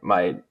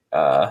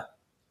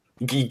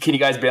can you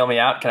guys bail me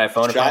out? Can I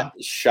phone a friend?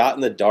 Shot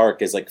in the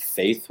dark is like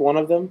faith one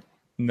of them.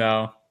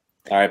 No.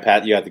 All right,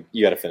 Pat, you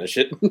got to finish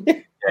it.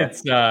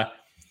 It's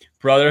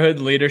brotherhood,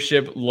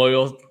 leadership,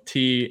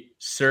 loyalty,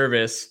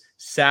 service,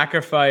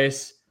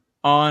 sacrifice,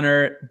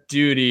 honor,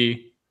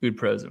 duty, ut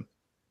prosum.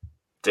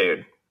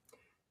 Dude.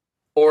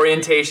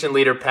 Orientation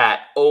leader Pat,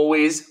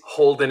 always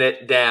holding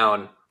it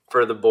down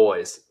for the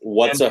boys.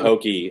 What's a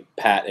hokey?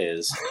 Pat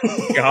is.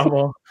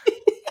 Gobble.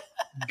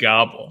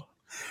 Gobble.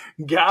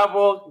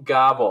 Gobble,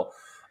 gobble.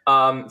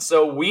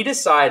 So we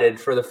decided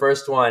for the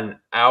first one,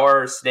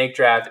 our snake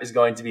draft is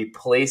going to be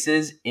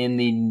places in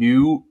the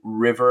New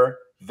River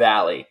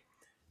Valley.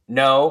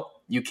 No,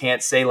 you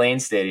can't say Lane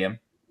Stadium.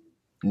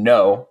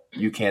 No,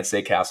 you can't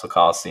say Castle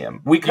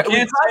Coliseum. We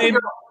can't say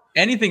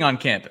anything on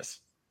campus.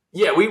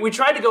 Yeah, we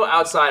tried to go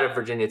outside of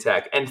Virginia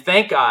Tech, and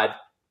thank God,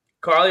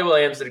 Carly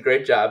Williams did a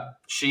great job.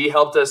 She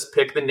helped us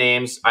pick the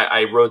names.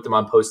 I wrote them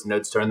on Post-it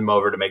notes, turned them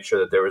over to make sure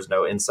that there was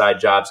no inside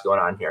jobs going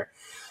on here.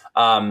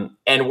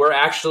 And we're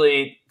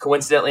actually,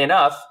 coincidentally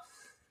enough,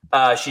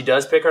 she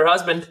does pick her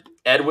husband,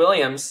 Ed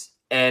Williams,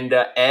 and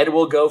Ed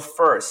will go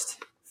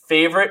first.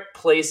 Favorite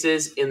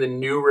places in the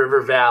New River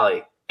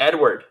Valley.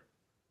 Edward.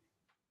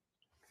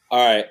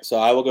 All right, so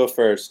I will go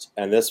first,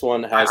 and this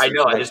one has. I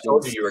know. I just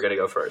told you were going to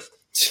go first.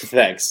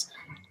 Thanks.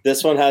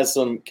 This one has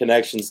some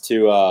connections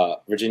to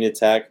Virginia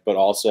Tech, but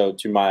also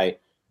to my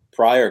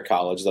prior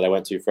college that I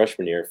went to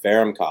freshman year,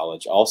 Ferrum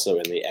College, also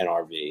in the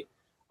NRV.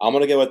 I'm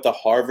going to go with the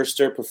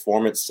Harvester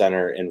Performance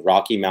Center in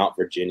Rocky Mount,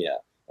 Virginia.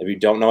 If you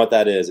don't know what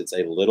that is, it's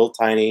a little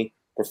tiny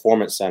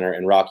performance center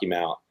in Rocky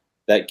Mount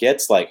that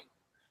gets like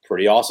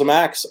pretty awesome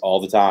acts all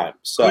the time.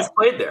 So who's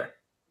played there?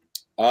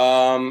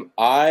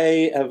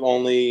 I have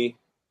only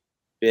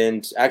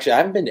been – actually, I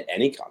haven't been to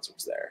any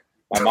concerts there.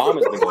 My mom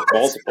has been to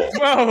multiple.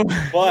 Whoa.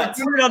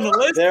 But on the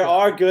list. There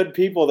are good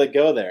people that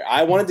go there.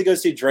 I wanted to go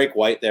see Drake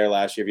White there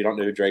last year. If you don't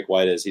know who Drake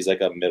White is, he's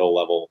like a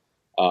middle-level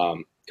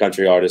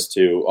country artist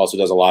who also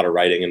does a lot of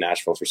writing in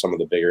Nashville for some of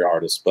the bigger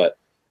artists. But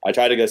I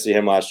tried to go see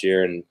him last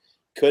year and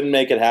couldn't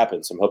make it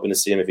happen. So I'm hoping to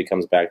see him if he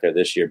comes back there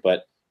this year.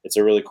 But it's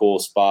a really cool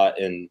spot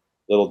in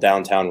little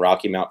downtown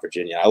Rocky Mount,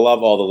 Virginia. I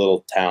love all the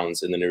little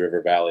towns in the New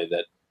River Valley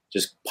that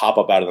just pop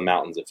up out of the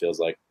mountains, it feels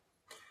like.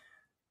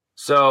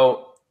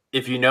 So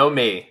if you know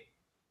me,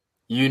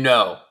 you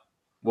know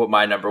what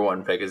my number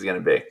one pick is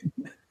going to be.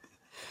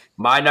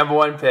 My number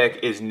one pick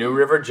is New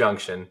River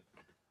Junction.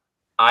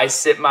 I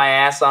sit my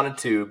ass on a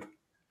tube.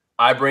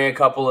 I bring a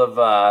couple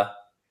of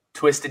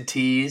twisted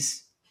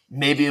teas,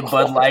 maybe a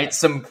Bud Light,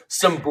 some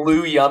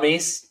blue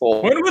yummies.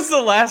 When was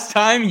the last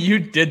time you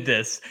did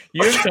this?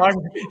 You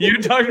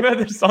talked about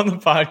this on the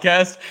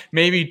podcast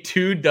maybe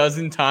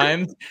 24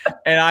 times,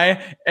 and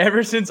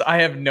ever since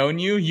I have known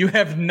you, you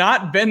have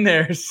not been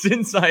there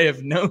since I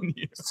have known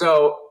you.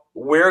 So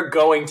we're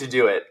going to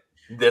do it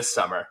this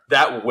summer.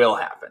 That will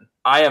happen.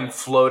 I am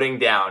floating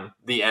down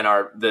the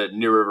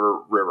New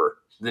River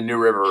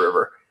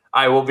River.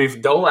 I will be.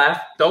 Don't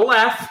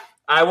laugh.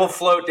 I will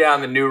float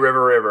down the New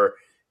River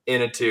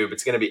in a tube.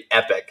 It's going to be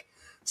epic.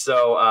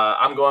 So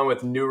I'm going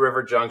with New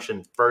River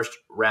Junction, first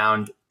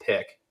round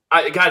pick.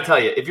 I got to tell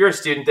you, if you're a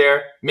student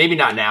there, maybe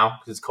not now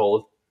because it's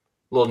cold,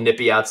 a little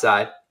nippy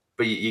outside,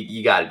 but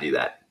you got to do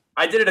that.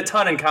 I did it a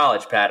ton in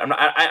college, Pat.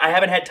 I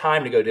haven't had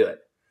time to go do it.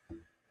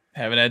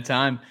 Haven't had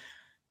time.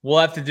 We'll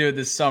have to do it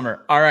this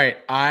summer. All right.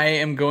 I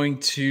am going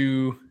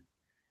to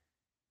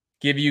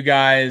give you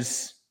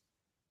guys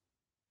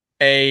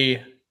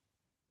a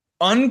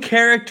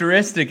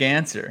uncharacteristic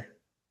answer.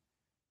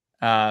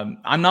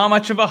 I'm not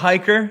much of a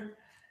hiker,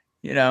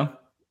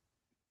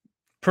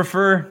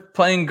 prefer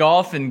playing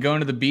golf and going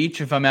to the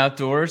beach if I'm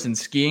outdoors and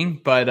skiing,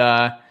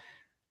 but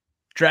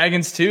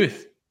Dragon's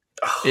Tooth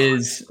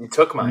is... You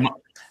took mine.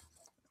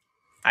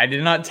 I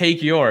did not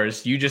take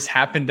yours. You just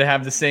happened to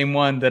have the same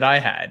one that I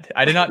had.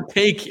 I did not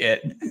take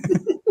it.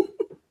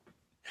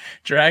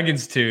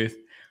 Dragon's Tooth,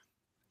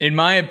 in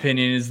my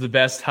opinion, is the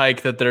best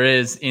hike that there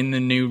is in the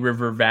New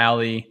River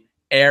Valley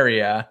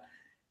area.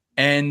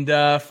 And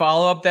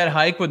follow up that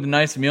hike with a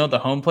nice meal at the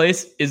home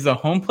place. Is the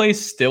home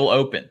place still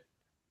open?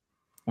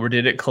 Or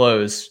did it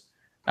close?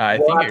 I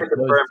we'll think have to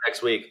confirm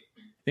next week.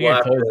 I think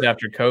it closed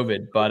after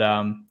COVID. But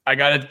I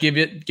got to give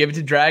it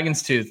to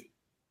Dragon's Tooth.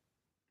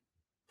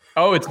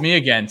 Oh, it's me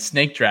again.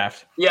 Snake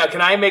Draft. Yeah, can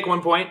I make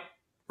one point?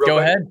 Go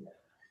ahead.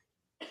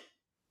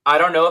 I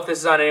don't know if this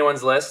is on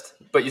anyone's list,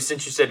 but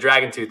since you said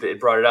Dragon Tooth, it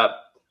brought it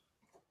up.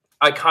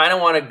 I kind of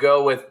want to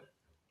go with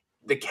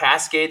the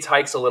Cascades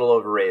hike's a little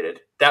overrated.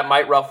 That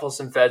might ruffle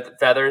some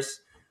feathers.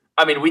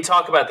 I mean, we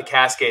talk about the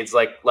Cascades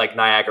like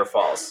Niagara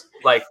Falls.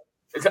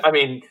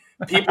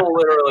 People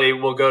literally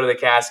will go to the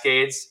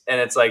Cascades,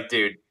 and it's like,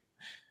 dude,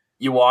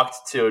 you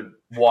walked to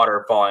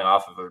water falling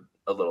off of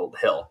a little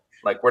hill.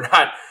 Like we're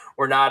not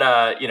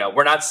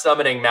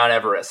summiting Mount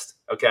Everest.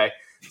 Okay.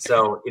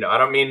 So, I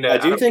don't mean to. I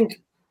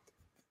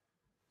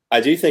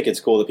do think it's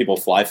cool that people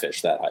fly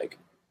fish that hike.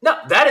 No,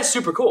 that is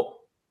super cool.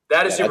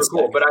 That is super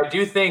cool. Sick. But I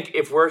do think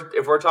if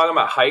we're talking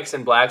about hikes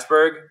in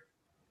Blacksburg,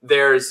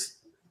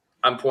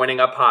 I'm pointing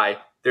up high.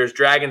 There's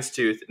Dragon's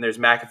Tooth and there's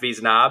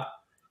McAfee's Knob.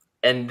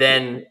 And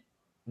then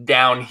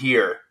down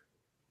here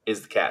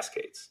is the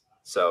Cascades.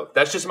 So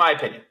that's just my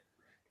opinion.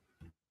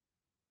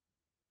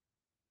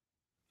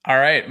 All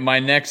right. My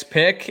next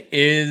pick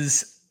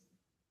is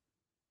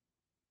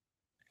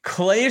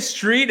Clay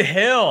Street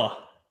Hill.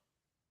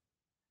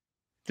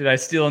 Did I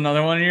steal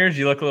another one of yours?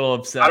 You look a little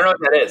upset. I don't know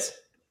what that is.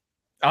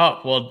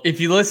 Oh, well, if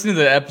you listen to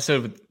the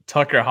episode with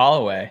Tucker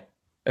Holloway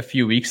a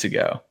few weeks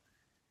ago,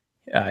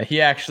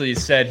 he actually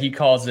said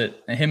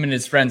him and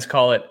his friends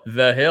call it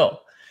The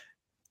Hill.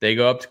 They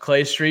go up to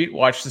Clay Street,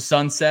 watch the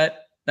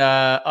sunset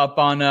up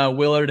on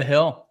Willard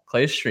Hill,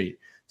 Clay Street.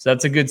 So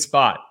that's a good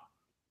spot.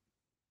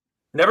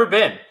 Never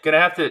been. Gonna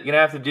have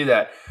to do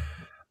that.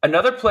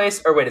 Another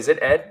place, or wait, is it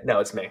Ed? No,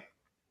 it's me.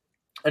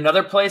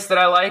 Another place that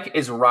I like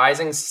is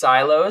Rising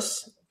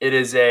Silos. It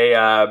is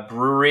a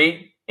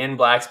brewery in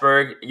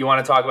Blacksburg. You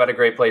want to talk about a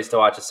great place to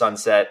watch a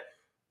sunset?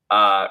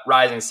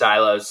 Rising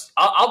Silos.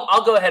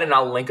 I'll go ahead and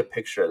I'll link a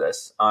picture of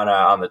this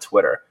on the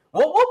Twitter.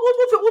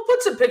 We'll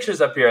put some pictures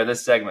up here in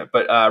this segment.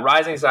 But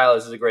Rising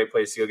Silos is a great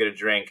place to go get a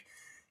drink,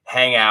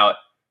 hang out,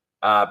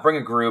 bring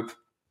a group,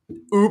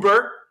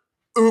 Uber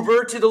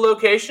to the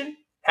location.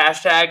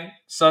 Hashtag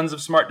Sons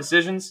of Smart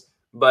Decisions.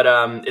 But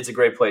it's a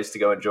great place to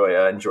go enjoy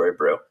a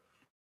brew.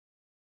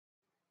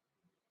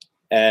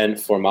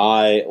 And for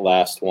my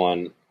last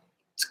one,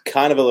 it's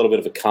kind of a little bit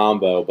of a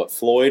combo, but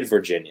Floyd,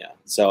 Virginia.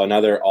 So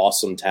another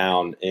awesome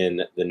town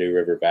in the New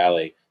River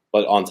Valley.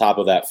 But on top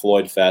of that,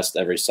 Floyd Fest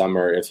every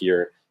summer. If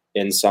you're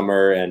in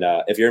summer and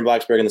if you're in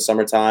Blacksburg in the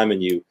summertime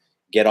and you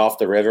get off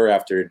the river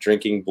after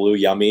drinking blue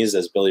yummies,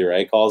 as Billy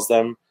Ray calls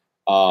them,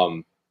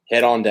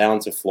 head on down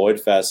to Floyd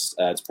Fest.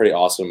 It's a pretty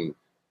awesome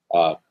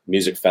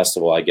music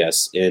festival, I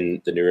guess,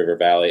 in the New River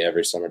Valley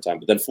every summertime.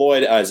 But then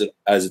Floyd, as it's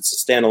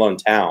a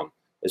standalone town,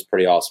 is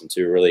pretty awesome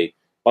too. Really,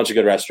 bunch of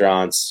good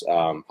restaurants,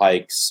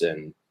 hikes,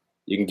 and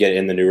you can get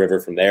in the New River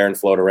from there and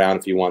float around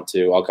if you want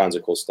to. All kinds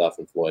of cool stuff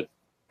in Floyd.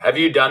 Have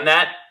you done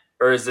that,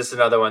 or is this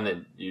another one that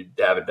you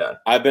haven't done?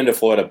 I've been to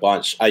Floyd a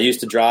bunch. I used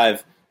to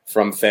drive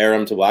from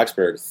Ferrum to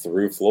Blacksburg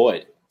through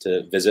Floyd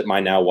to visit my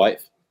now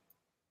wife.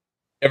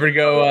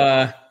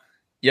 You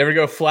ever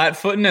go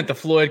flat-footing at the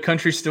Floyd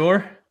Country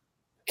Store?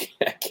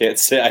 I can't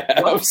say I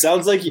have.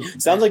 Sounds like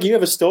you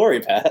have a story,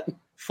 Pat.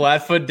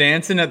 Flatfoot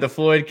dancing at the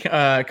Floyd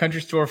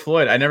Country Store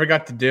Floyd. I never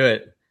got to do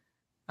it.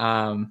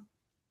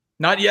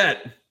 Not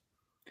yet.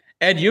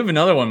 Ed, you have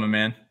another one, my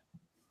man.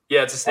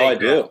 Yeah, it's a snake. Oh, I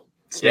do.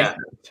 Yeah.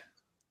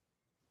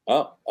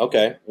 Oh,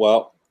 okay.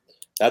 Well,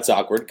 that's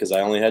awkward because I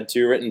only had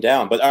 2 written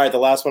down. But all right, the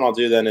last one I'll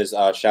do then is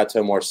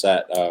Chateau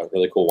Morset,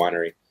 really cool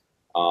winery.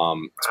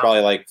 It's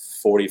probably like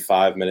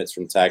 45 minutes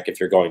from Tech if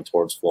you're going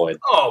towards Floyd.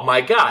 Oh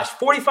my gosh,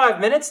 45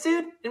 minutes,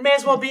 dude? It may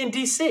as well be in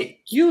DC.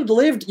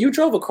 You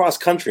drove across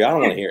country. I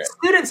don't want to hear it.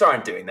 Students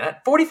aren't doing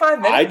that. 45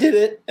 minutes? I did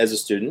it as a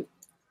student.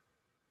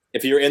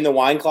 If you're in the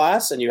wine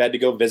class and you had to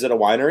go visit a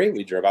winery,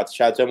 we drove out to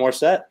Chateau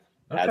Morset,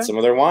 had some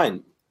of their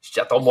wine.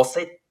 Chateau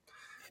Morset.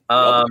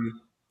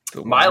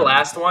 My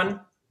last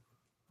one,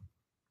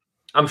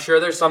 I'm sure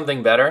there's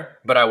something better,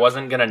 but I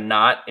wasn't going to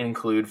not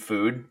include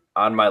food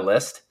on my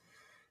list.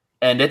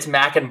 And it's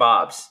Mac and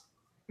Bob's.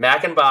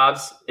 Mac and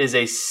Bob's is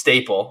a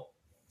staple.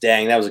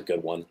 Dang, that was a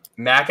good one.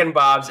 Mac and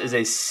Bob's is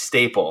a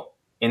staple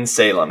in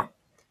Salem.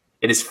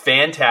 It is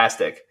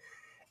fantastic.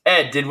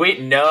 Ed, did we?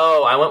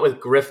 No, I went with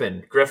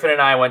Griffin. Griffin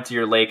and I went to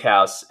your lake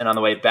house, and on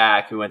the way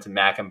back, we went to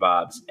Mac and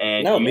Bob's.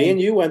 And me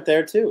and you went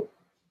there too.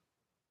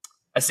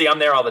 I see. I'm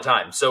there all the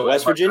time. So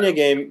West Virginia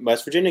game,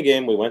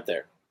 we went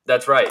there.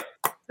 That's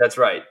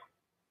right.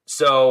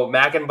 So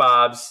Mac and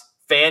Bob's,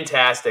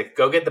 fantastic.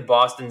 Go get the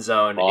Boston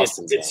Zone.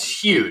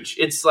 It's huge.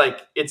 It's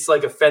like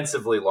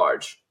offensively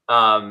large.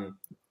 And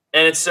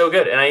it's so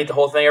good. And I eat the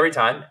whole thing every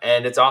time,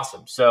 and it's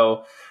awesome.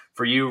 So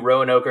for you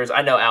Roanokers,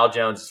 I know Al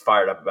Jones is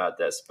fired up about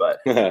this, but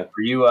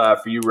for you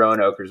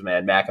Roanokers,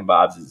 man, Mac and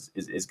Bob's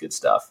is good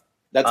stuff.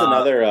 That's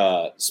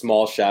another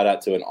small shout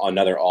out to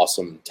another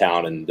awesome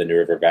town in the New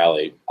River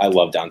Valley. I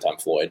love downtown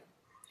Floyd.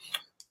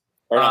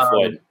 Or not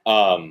Floyd,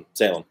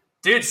 Salem.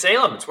 Dude,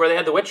 Salem. It's where they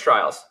had the witch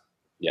trials.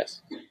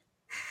 Yes.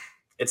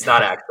 It's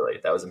not actually.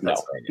 That was in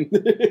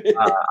Pennsylvania.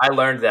 No. I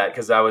learned that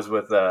because I was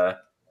with,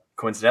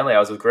 coincidentally, I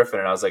was with Griffin,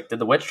 and I was like, did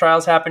the witch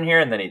trials happen here?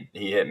 And then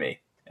he hit me,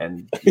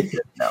 and he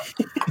said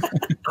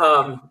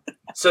no.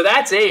 So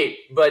that's 8.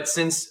 But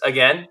since,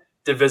 again,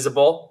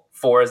 divisible,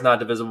 4 is not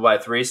divisible by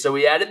 3, so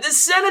we added the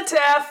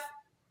Cenotaph.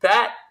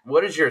 Pat,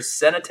 what is your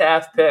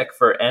Cenotaph pick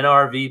for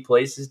NRV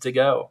places to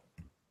go?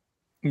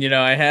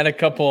 I had a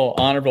couple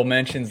honorable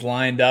mentions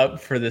lined up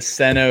for the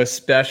Ceno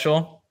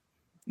special,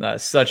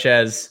 such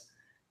as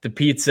the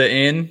Pizza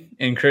Inn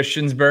in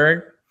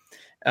Christiansburg,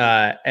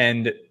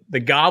 and the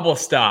Gobble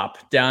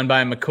Stop down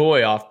by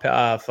McCoy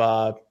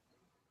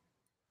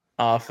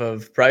off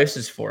of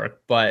Price's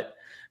Fork. But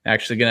I'm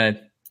actually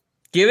gonna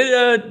give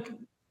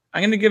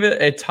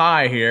it a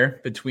tie here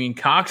between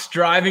Cox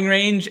Driving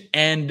Range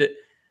and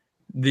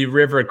the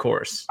River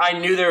Course. I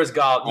knew there was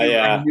golf.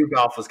 I knew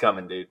golf was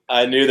coming, dude.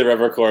 I knew the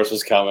River Course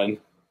was coming.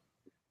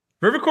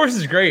 River Course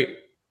is great.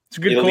 It's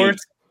a good course.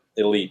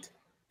 Elite.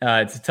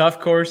 It's a tough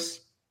course.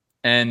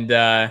 And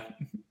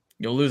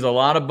you'll lose a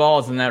lot of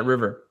balls in that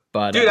river.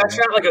 But dude, I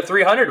shot like a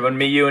 300 when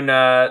me, you,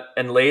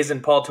 and Lays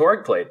and Paul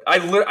Torg played.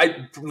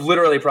 I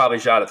literally probably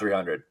shot a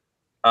 300.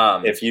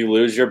 If you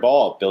lose your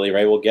ball, Billy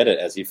Ray will get it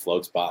as he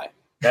floats by.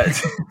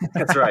 That's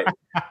right.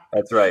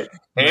 That's right.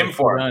 Aim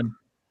for him.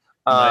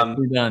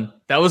 Done.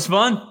 That was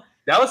fun.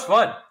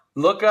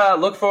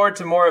 Look forward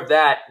to more of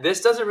that. This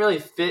doesn't really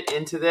fit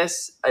into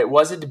this. It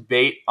was a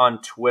debate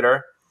on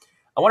Twitter.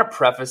 I want to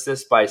preface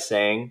this by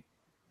saying,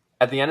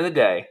 at the end of the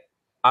day,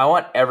 I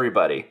want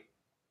everybody.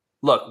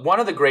 Look, one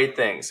of the great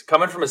things,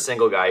 coming from a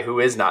single guy who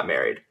is not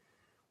married,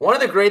 one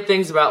of the great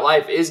things about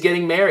life is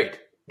getting married.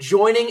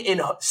 Joining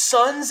in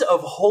Sons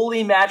of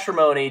Holy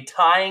Matrimony,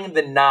 tying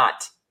the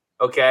knot,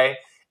 okay?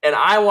 And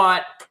I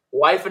want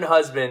wife and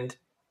husband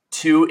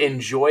to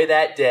enjoy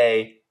that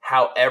day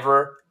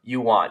however you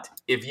want.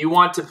 If you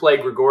want to play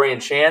Gregorian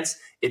chants,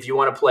 if you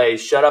want to play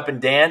Shut Up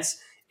and Dance,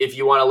 if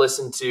you want to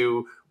listen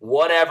to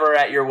whatever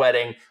at your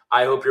wedding,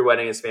 I hope your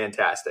wedding is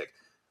fantastic.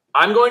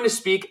 I'm going to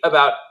speak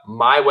about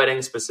my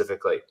wedding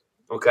specifically,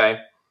 okay?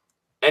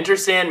 Enter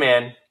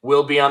Sandman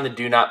will be on the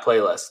Do Not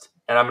playlist,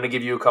 and I'm going to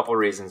give you a couple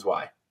reasons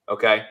why,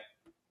 okay?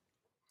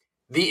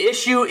 The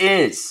issue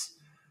is,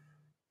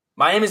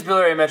 my name is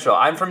Billy Ray Mitchell.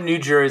 I'm from New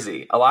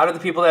Jersey. A lot of the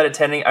people that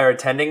are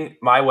attending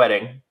my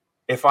wedding,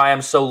 if I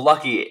am so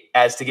lucky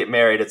as to get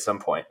married at some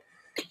point,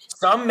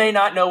 some may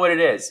not know what it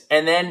is.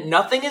 And then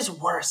nothing is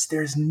worse.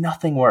 There's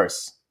nothing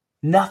worse.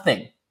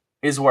 Nothing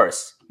is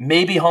worse.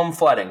 Maybe home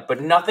flooding,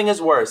 but nothing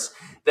is worse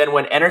than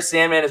when Enter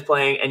Sandman is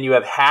playing and you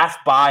have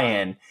half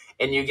buy-in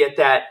and you get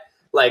that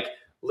like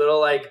little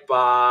like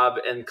bob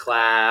and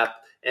clap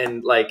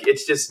and like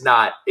it's just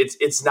not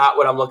it's not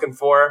what I'm looking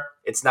for.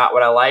 It's not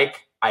what I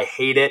like. I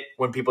hate it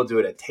when people do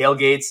it at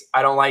tailgates.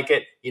 I don't like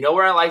it. You know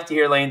where I like to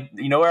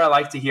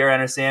hear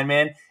Enter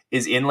Sandman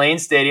is in Lane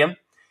Stadium,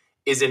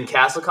 is in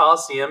Castle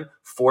Coliseum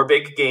for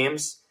big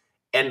games,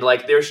 and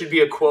like there should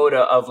be a quota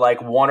of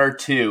like 1 or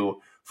 2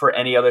 for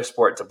any other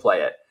sport to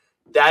play it.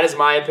 That is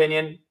my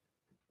opinion.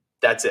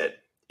 That's it.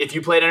 If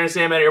you played Enter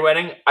Sandman at your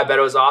wedding, I bet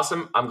it was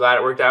awesome. I'm glad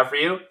it worked out for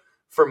you.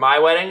 For my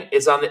wedding,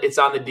 it's on the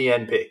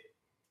DNP.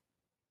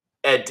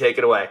 Ed, take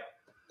it away.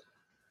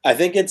 I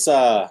think it's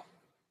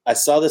I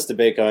saw this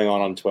debate going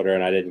on Twitter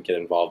and I didn't get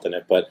involved in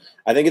it, but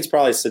I think it's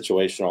probably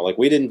situational. Like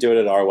we didn't do it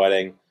at our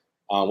wedding.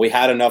 We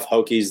had enough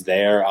Hokies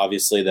there,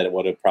 obviously, that it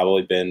would have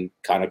probably been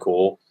kind of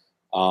cool.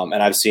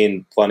 And I've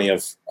seen plenty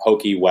of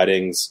Hokie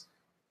weddings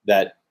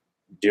that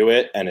do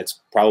it, and it's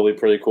probably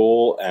pretty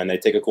cool. And they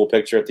take a cool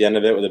picture at the end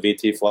of it with a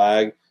VT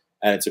flag,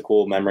 and it's a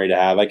cool memory to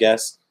have, I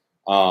guess.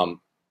 But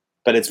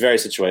it's very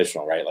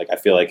situational, right? Like I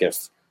feel like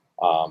if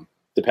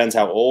depends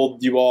how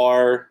old you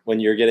are when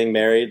you're getting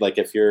married. Like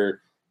if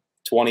you're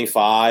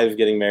 25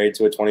 getting married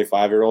to a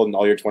 25-year-old and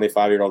all your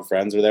 25-year-old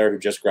friends are there who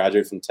just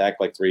graduated from tech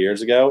like 3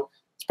 years ago,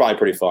 it's probably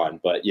pretty fun.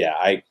 But yeah,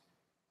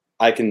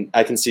 I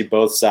can see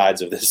both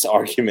sides of this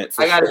argument.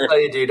 I gotta tell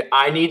you, dude,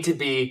 I need to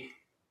be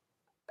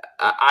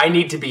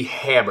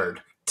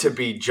hammered to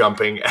be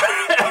jumping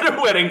at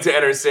a wedding to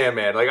Enter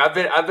Sandman. Like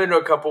I've been to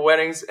a couple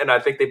weddings, and I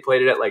think they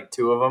played it at like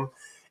 2 of them,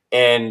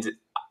 and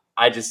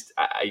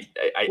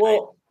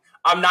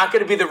I'm not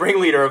going to be the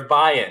ringleader of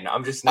buy-in.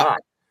 I'm just not.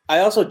 I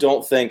also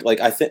don't think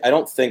I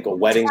don't think a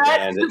wedding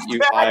band that you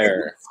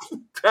hire.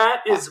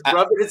 Pat is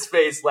rubbing his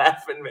face,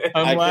 laughing, man.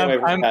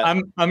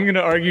 I'm going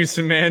to argue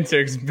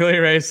semantics. Billy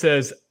Ray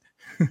says,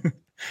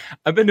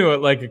 I've been to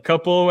like a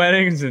couple of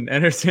weddings, and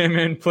Enter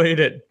Sandman played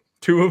at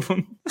 2 of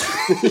them.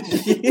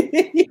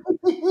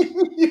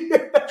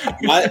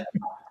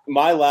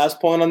 My last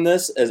point on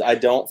this is I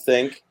don't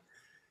think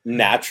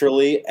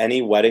naturally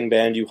any wedding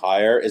band you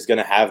hire is going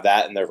to have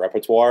that in their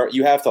repertoire.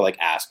 You have to like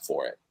ask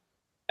for it.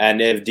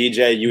 And if the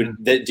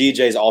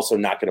DJ is also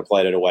not going to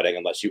play it at a wedding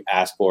unless you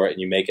ask for it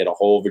and you make it a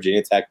whole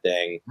Virginia Tech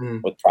thing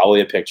with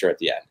probably a picture at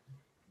the end.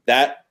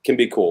 That can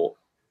be cool,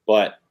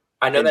 but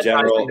I know that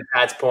ties into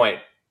Pat's point.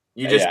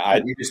 You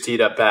just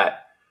teed up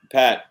Pat.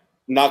 Pat,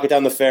 knock it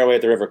down the fairway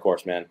at the river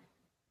course, man.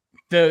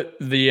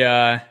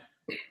 The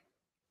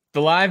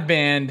live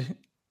band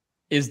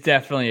is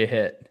definitely a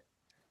hit,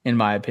 in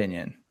my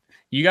opinion.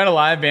 You got a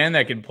live band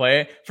that can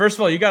play. First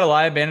of all, you got a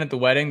live band at the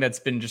wedding that's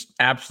been just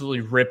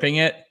absolutely ripping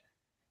it.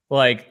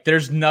 Like,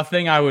 there's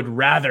nothing I would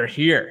rather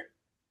hear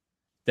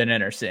than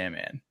Enter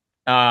Sandman.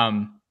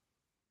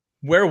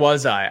 Where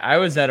was I? I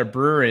was at a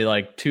brewery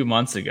like 2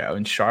 months ago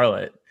in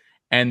Charlotte,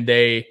 and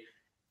they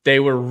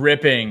were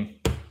ripping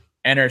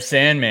Enter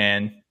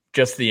Sandman,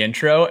 just the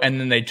intro, and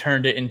then they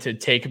turned it into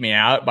Take Me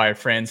Out by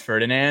Franz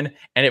Ferdinand,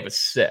 and it was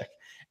sick.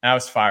 And I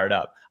was fired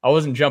up. I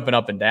wasn't jumping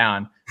up and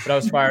down, but I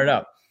was fired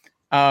up.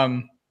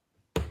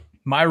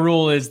 My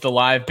rule is the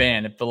live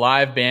band. If the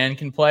live band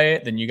can play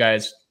it, then you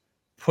guys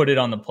put it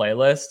on the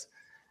playlist.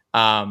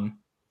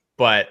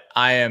 But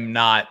I am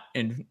not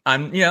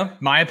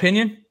my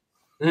opinion.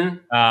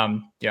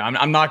 I'm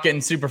not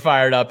getting super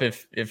fired up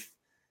if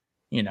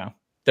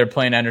they're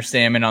playing Enter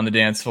Sandman on the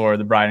dance floor,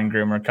 the bride and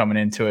groom are coming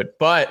into it.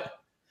 But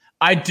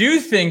I do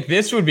think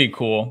this would be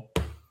cool.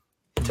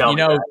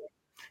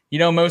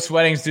 Most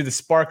weddings do the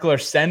sparkler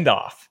send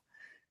off.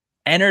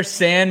 Enter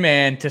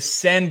Sandman to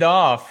send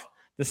off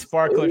the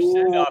sparkler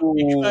send off,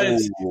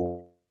 because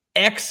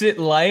exit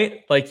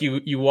light, like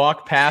you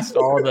walk past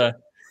all the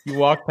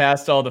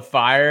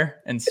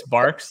fire and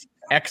sparks,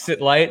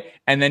 exit light,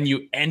 and then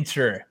you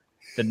enter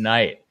the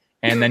night,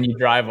 and then you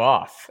drive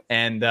off.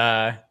 And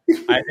I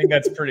think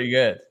that's pretty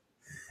good.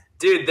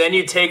 Dude, then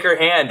you take her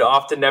hand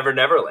off to Never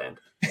Neverland.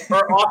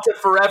 Or off to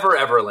Forever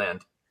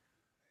Everland.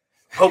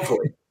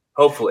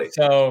 Hopefully.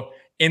 So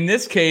in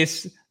this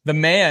case, the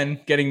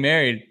man getting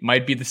married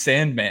might be the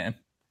Sandman.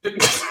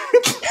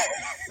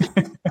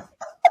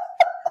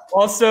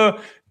 Also,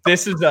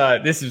 this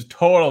is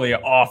totally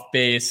off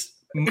base,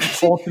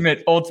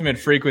 ultimate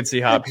frequency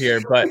hop here.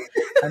 But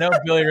I know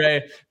Billy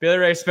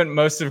Ray spent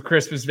most of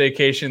Christmas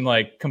vacation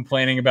like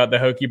complaining about the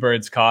Hokie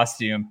Birds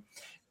costume.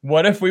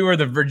 What if we were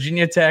the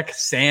Virginia Tech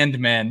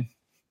Sandmen?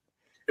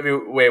 It'd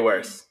be way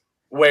worse.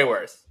 Way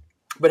worse.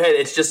 But hey,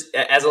 it's just,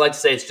 as I like to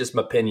say, it's just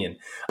my opinion.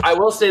 I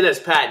will say this,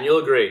 Pat, and you'll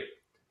agree.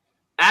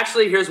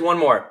 Actually, here's one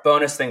more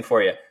bonus thing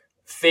for you.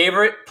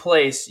 Favorite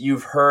place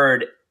you've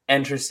heard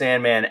Enter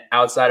Sandman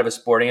outside of a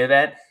sporting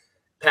event?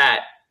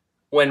 Pat,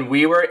 when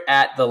we were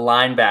at the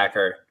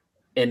Linebacker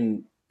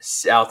in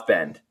South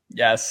Bend.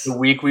 Yes. The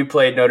week we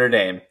played Notre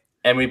Dame,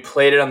 and we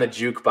played it on the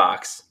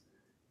jukebox.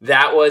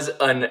 That was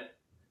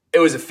it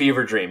was a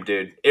fever dream,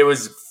 dude. It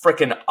was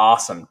freaking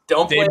awesome.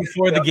 Don't play day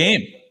before the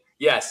game.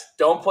 Yes,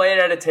 don't play it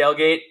at a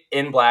tailgate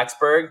in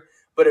Blacksburg.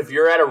 But if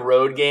you're at a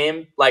road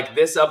game like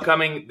this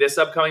upcoming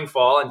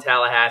fall in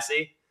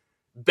Tallahassee,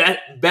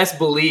 best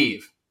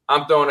believe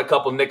I'm throwing a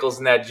couple nickels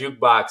in that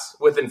jukebox.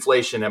 With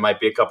inflation, it might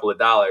be a couple of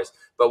dollars,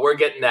 but we're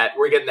getting that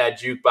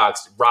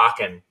jukebox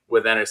rocking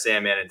with Enter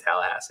Sandman in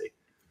Tallahassee.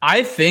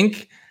 I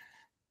think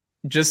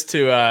just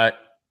to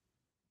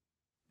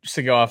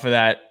go off of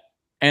that,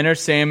 Enter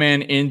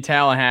Sandman in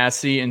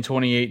Tallahassee in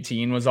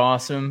 2018 was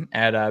awesome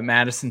at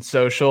Madison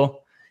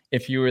Social.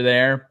 If you were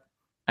there,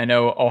 I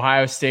know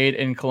Ohio State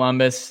in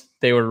Columbus,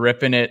 they were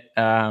ripping it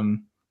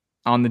on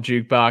the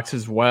jukebox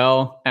as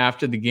well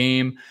after the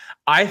game.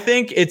 I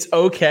think it's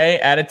okay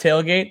at a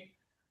tailgate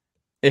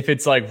if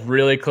it's like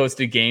really close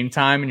to game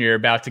time and you're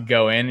about to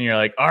go in and you're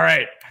like, all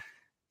right,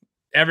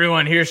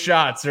 everyone, here's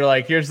shots. They're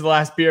like, here's the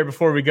last beer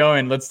before we go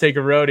in. Let's take a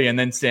roadie. And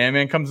then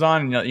Sandman comes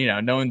on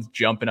and, no one's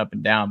jumping up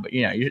and down. But,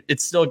 you're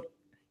still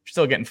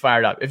getting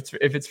fired up if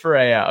it's for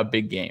a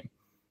big game.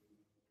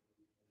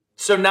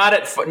 So not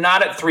at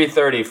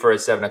 3:30 for a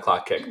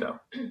 7:00 kick, though.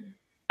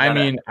 I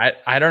mean,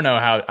 I don't know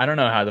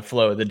how the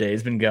flow of the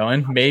day's been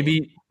going.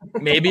 Maybe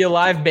a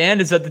live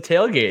band is at the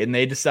tailgate and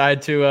they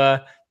decide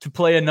to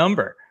play a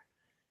number.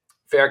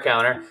 Fair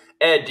counter.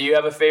 Ed, do you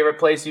have a favorite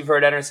place you've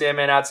heard Enter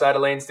Sandman outside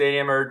of Lane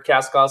Stadium or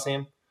Castle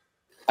Coliseum?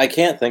 I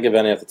can't think of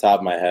any off the top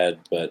of my head,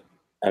 but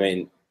I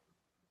mean,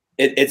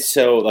 it's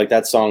so like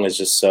that song is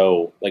just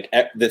so like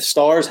the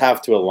stars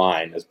have to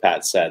align, as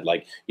Pat said.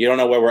 Like you don't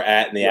know where we're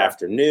at in the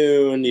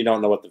afternoon, you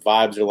don't know what the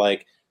vibes are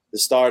like. The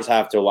stars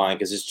have to align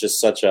because it's just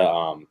such a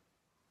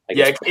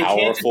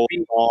powerful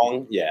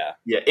song. Yeah,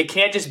 it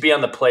can't just be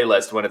on the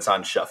playlist when it's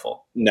on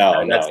shuffle.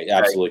 No,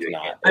 absolutely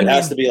not. It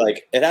has to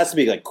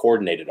be like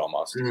coordinated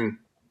almost. Mm-hmm.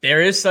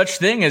 There is such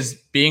thing as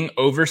being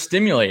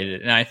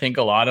overstimulated, and I think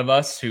a lot of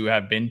us who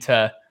have been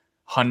to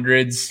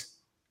hundreds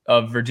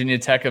of Virginia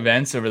Tech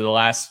events over the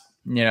last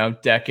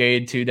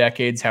decade, 2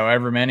 decades,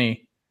 however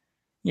many,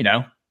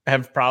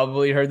 have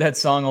probably heard that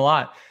song a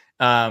lot.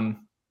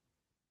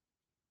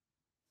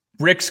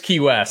 Rick's Key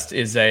West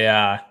is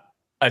a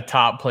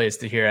top place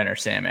to hear Enter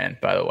Sandman,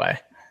 by the way.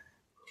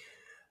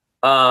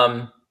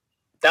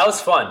 That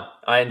was fun.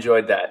 I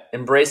enjoyed that.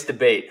 Embrace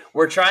debate.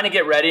 We're trying to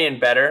get ready and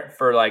better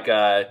for like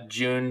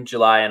June,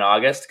 July, and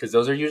August because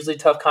those are usually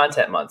tough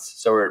content months.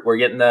 So we're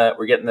getting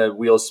the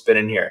wheels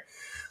spinning here.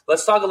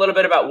 Let's talk a little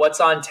bit about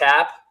what's on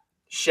tap.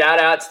 Shout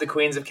out to the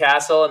Queens of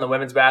Castle and the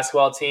women's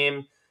basketball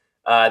team.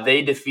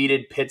 They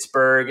defeated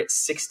Pittsburgh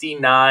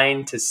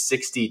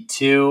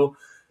 69-62.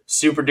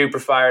 Super duper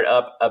fired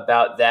up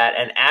about that.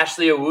 And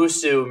Ashley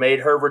Owusu made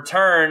her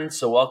return.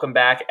 So welcome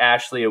back,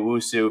 Ashley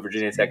Owusu.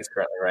 Virginia Tech is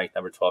currently ranked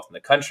number 12th in the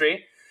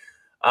country.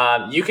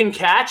 You can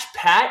catch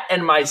Pat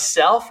and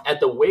myself at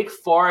the Wake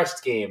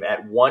Forest game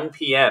at 1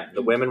 p.m.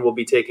 The women will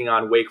be taking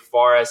on Wake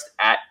Forest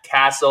at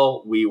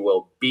Castle. We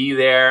will be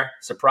there.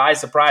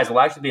 Surprise, surprise. We'll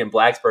actually be in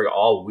Blacksburg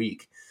all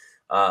week.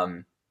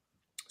 So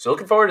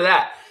looking forward to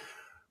that.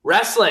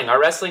 Wrestling. Our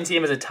wrestling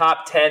team is a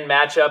top 10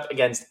 matchup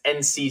against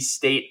NC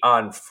State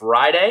on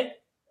Friday.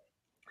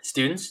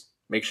 Students,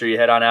 make sure you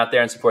head on out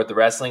there and support the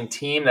wrestling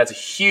team. That's a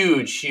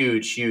huge,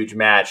 huge, huge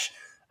match.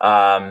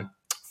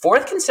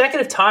 Fourth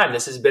consecutive time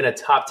this has been a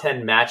top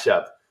 10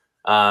 matchup.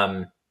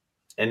 And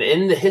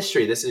in the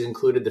history, this has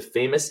included the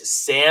famous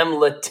Sam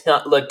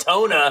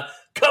Latona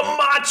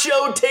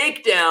Camacho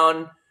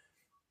takedown.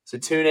 So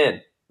tune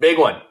in. Big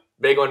one.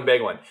 Big one,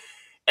 big one.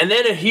 And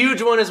then a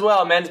huge one as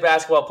well. Men's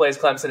basketball plays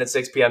Clemson at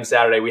 6 p.m.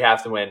 Saturday. We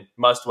have to win.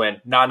 Must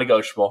win.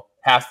 Non-negotiable.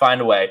 Have to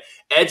find a way.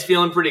 Ed's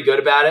feeling pretty good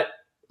about it.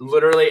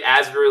 Literally,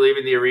 as we were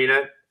leaving the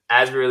arena,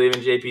 as we were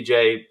leaving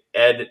JPJ,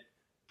 Ed,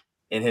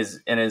 in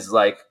his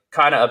like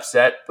kind of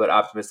upset but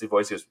optimistic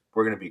voice, he goes,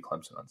 "We're going to beat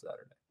Clemson on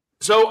Saturday."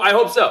 So I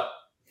hope so.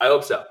 I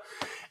hope so.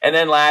 And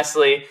then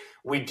lastly,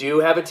 we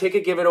do have a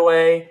ticket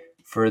giveaway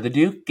for the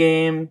Duke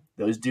game.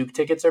 Those Duke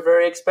tickets are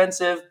very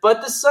expensive,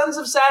 but the Sons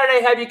of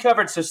Saturday have you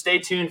covered. So stay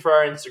tuned for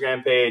our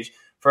Instagram page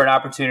for an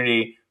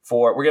opportunity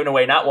we're giving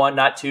away not 1,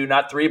 not 2,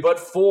 not 3, but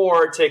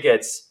 4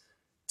 tickets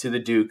to the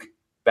Duke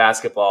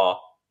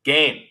basketball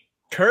game.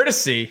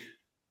 Courtesy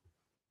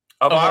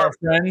of our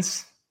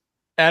friends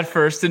at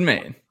First and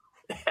Main.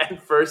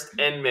 At First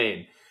and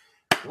Main.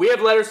 We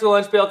have letters to the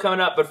lunch pail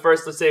coming up, but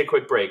first let's take a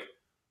quick break.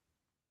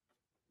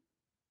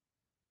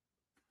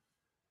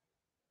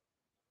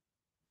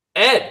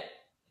 Ed,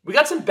 we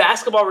got some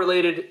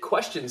basketball-related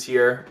questions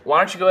here. Why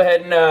don't you go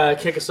ahead and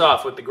kick us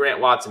off with the Grant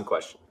Watson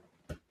question?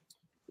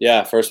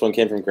 Yeah, first one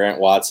came from Grant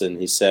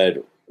Watson. He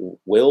said,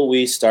 will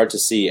we start to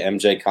see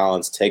MJ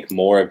Collins take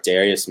more of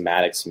Darius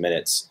Maddox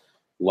minutes?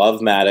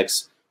 Love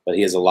Maddox, but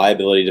he has a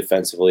liability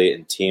defensively,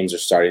 and teams are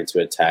starting to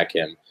attack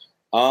him.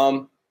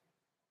 I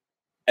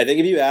think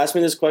if you asked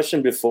me this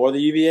question before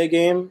the UVA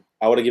game,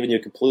 I would have given you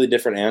a completely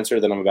different answer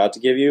than I'm about to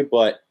give you,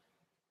 but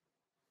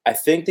I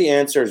think the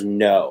answer is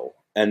no.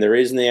 And the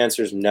reason the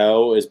answer is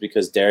no is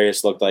because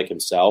Darius looked like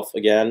himself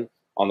again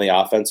on the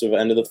offensive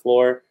end of the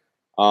floor.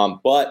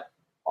 But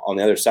on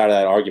the other side of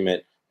that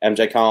argument,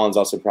 MJ Collins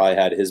also probably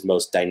had his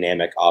most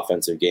dynamic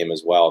offensive game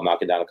as well,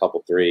 knocking down a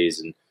couple threes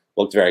and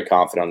looked very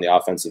confident on the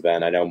offensive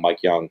end. I know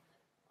Mike Young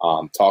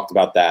talked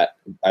about that,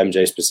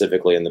 MJ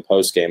specifically in the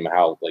postgame,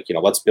 how,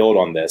 let's build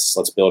on this.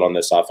 Let's build on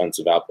this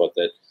offensive output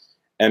that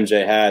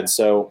MJ had.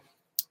 So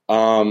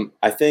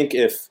I think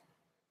if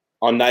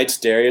on nights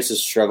Darius is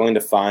struggling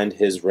to find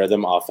his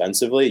rhythm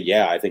offensively,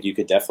 yeah, I think you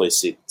could definitely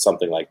see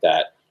something like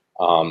that.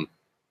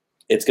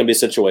 It's going to be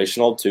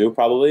situational too,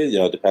 probably.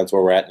 It depends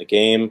where we're at in the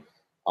game.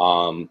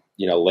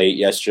 Late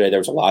yesterday there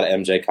was a lot of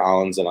MJ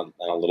Collins and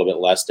a little bit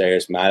less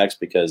Darius Maddox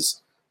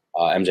because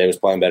MJ was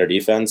playing better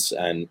defense,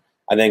 and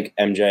I think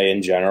MJ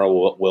in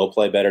general will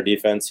play better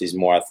defense. He's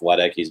more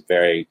athletic. He's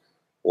very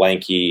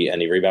lanky,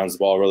 and he rebounds the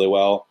ball really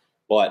well.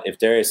 But if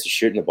Darius is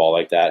shooting the ball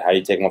like that, how do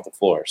you take him off the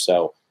floor?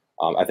 So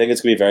I think it's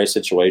going to be very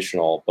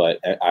situational, but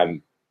I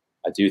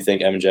do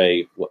think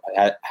MJ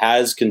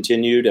has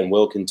continued and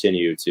will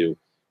continue to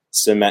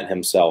cement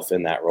himself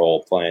in that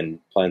role,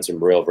 playing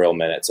some real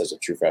minutes as a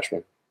true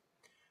freshman.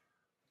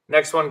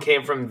 Next one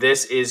came from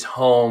This Is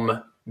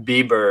Home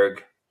Beberg.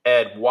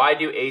 Ed, why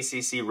do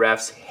ACC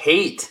refs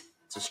hate,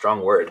 it's a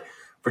strong word,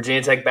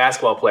 Virginia Tech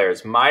basketball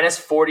players? Minus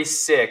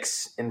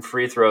 46 in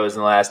free throws in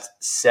the last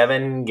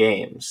 7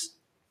 games.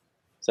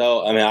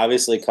 So,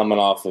 obviously coming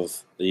off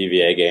of the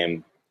UVA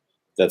game,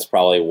 that's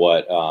probably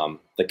what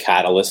the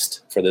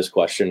catalyst for this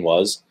question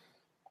was.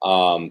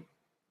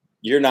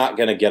 You're not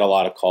going to get a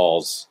lot of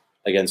calls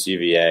against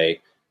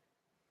UVA,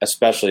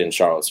 especially in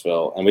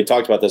Charlottesville. And we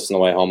talked about this on the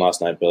way home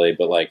last night, Billy,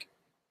 but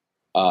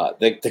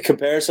the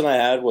comparison I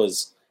had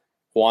was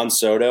Juan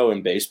Soto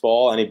in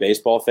baseball. Any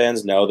baseball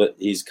fans know that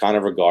he's kind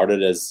of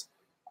regarded as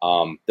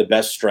the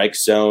best strike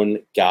zone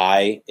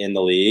guy in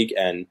the league.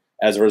 And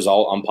as a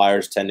result,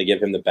 umpires tend to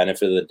give him the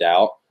benefit of the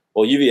doubt.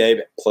 Well,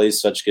 UVA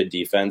plays such good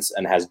defense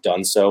and has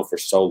done so for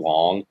so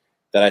long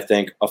that I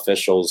think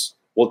officials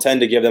will tend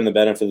to give them the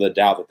benefit of the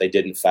doubt that they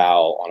didn't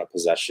foul on a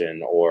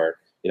possession or,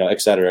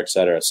 et cetera, et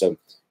cetera. So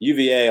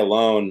UVA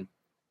alone,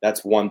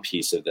 that's one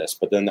piece of this.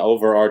 But then the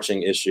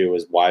overarching issue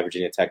is why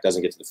Virginia Tech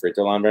doesn't get to the free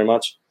throw line very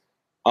much.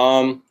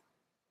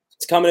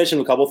 It's a combination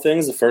of a couple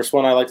things. The first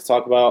one I like to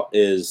talk about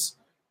is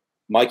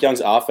Mike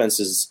Young's offense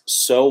is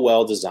so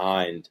well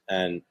designed,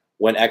 and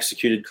when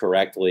executed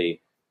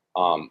correctly,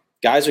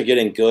 guys are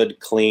getting good,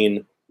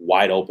 clean,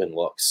 wide open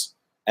looks.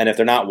 And if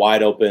they're not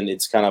wide open,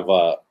 it's kind of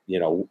a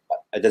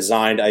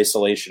designed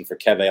isolation for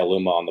Keve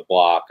Aluma on the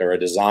block, or a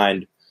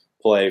designed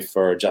play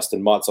for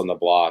Justin Mutz on the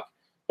block.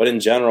 But in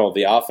general,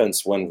 the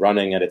offense, when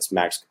running at its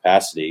max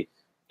capacity,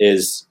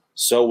 is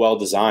so well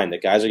designed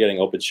that guys are getting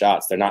open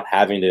shots. They're not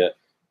having to,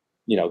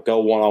 go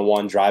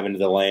one-on-one, drive into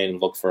the lane,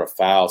 look for a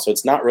foul. So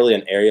it's not really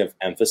an area of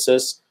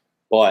emphasis.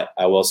 But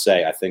I will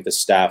say, I think the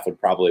staff would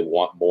probably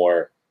want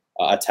more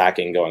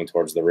attacking going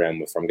towards the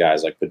rim from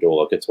guys like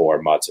Pedulla,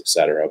 Couture, Mutz,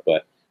 etc.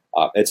 But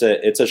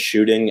it's a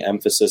shooting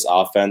emphasis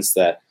offense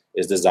that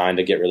is designed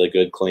to get really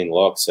good, clean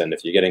looks. And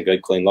if you're getting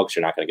good, clean looks,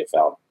 you're not going to get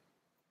fouled.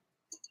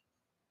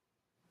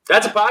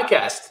 That's a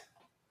podcast.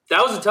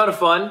 That was a ton of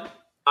fun.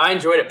 I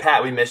enjoyed it.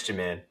 Pat, we missed you,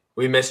 man.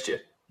 We missed you.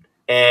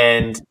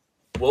 And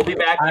we'll be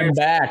back. I'm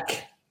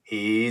back.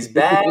 He's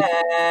back.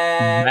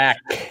 Back.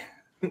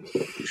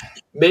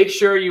 Make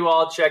sure you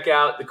all check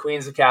out the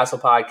Queens of Castle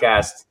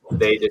podcast.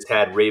 They just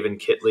had Raven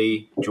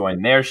Kitley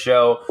join their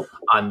show.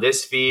 On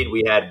this feed,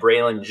 we had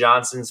Braylon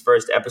Johnson's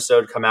first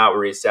episode come out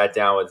where he sat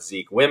down with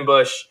Zeke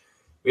Wimbush.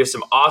 We have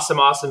some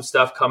awesome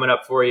stuff coming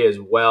up for you as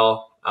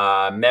well.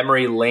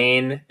 Memory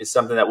Lane is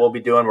something that we'll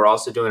be doing. We're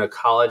also doing a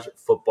college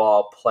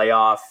football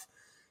playoff.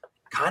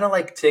 Kind of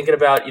like thinking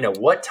about,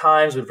 what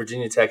times would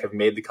Virginia Tech have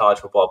made the college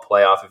football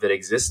playoff if it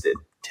existed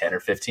 10 or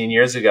 15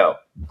 years ago?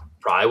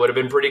 Probably would have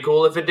been pretty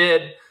cool if it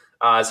did.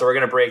 So we're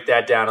going to break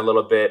that down a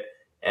little bit,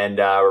 and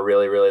we're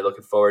really, really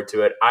looking forward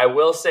to it. I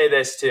will say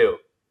this, too.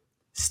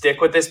 Stick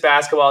with this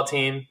basketball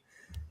team.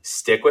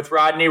 Stick with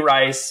Rodney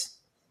Rice.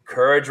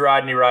 Encourage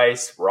Rodney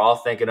Rice. We're all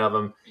thinking of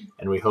him,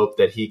 and we hope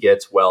that he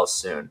gets well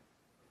soon.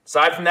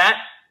 Aside from that,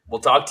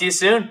 we'll talk to you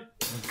soon.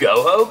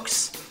 Go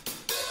Hokies!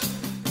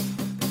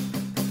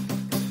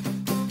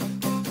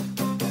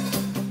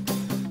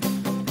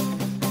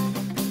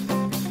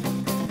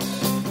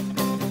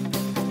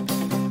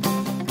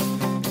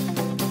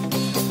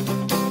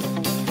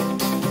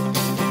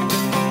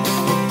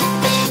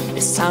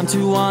 Time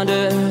to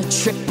wander,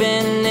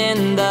 tripping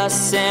in the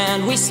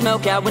sand. We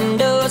smoke out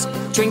windows,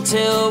 drink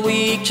till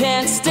we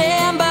can't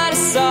stand. But I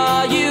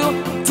saw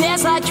you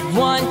dance like you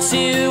want to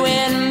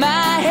in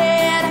my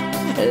head.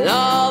 And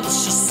all that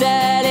she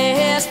said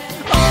is,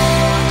 oh,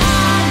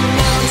 I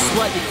know just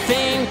what you're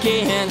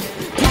thinking.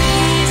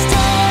 Please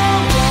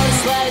don't go,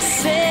 just let it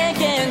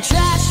sink in.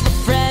 Trash my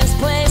friend's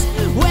place,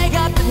 wake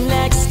up the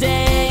next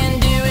day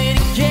and do it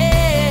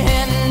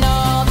again. And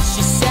all that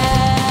she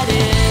said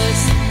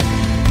is,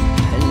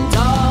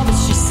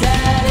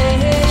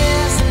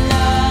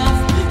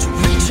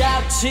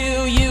 to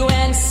you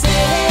and say,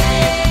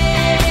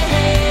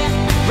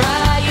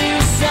 write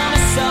you some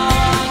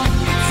song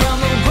from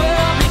the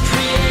world we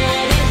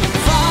created.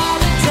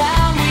 Farther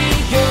down we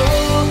go,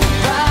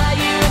 write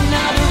you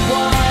another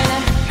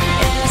one,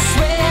 and I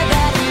swear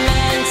that I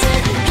meant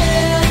it.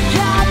 Girl, you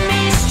got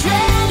me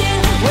stranded,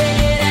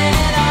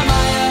 waiting on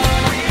my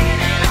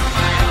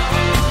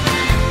own,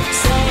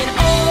 saying,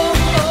 oh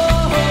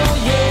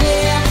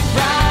yeah,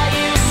 write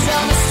you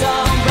some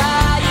song,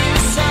 write you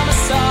some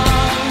song.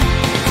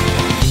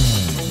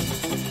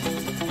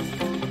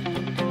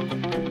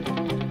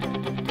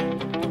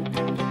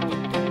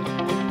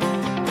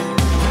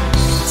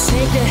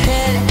 Take a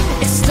head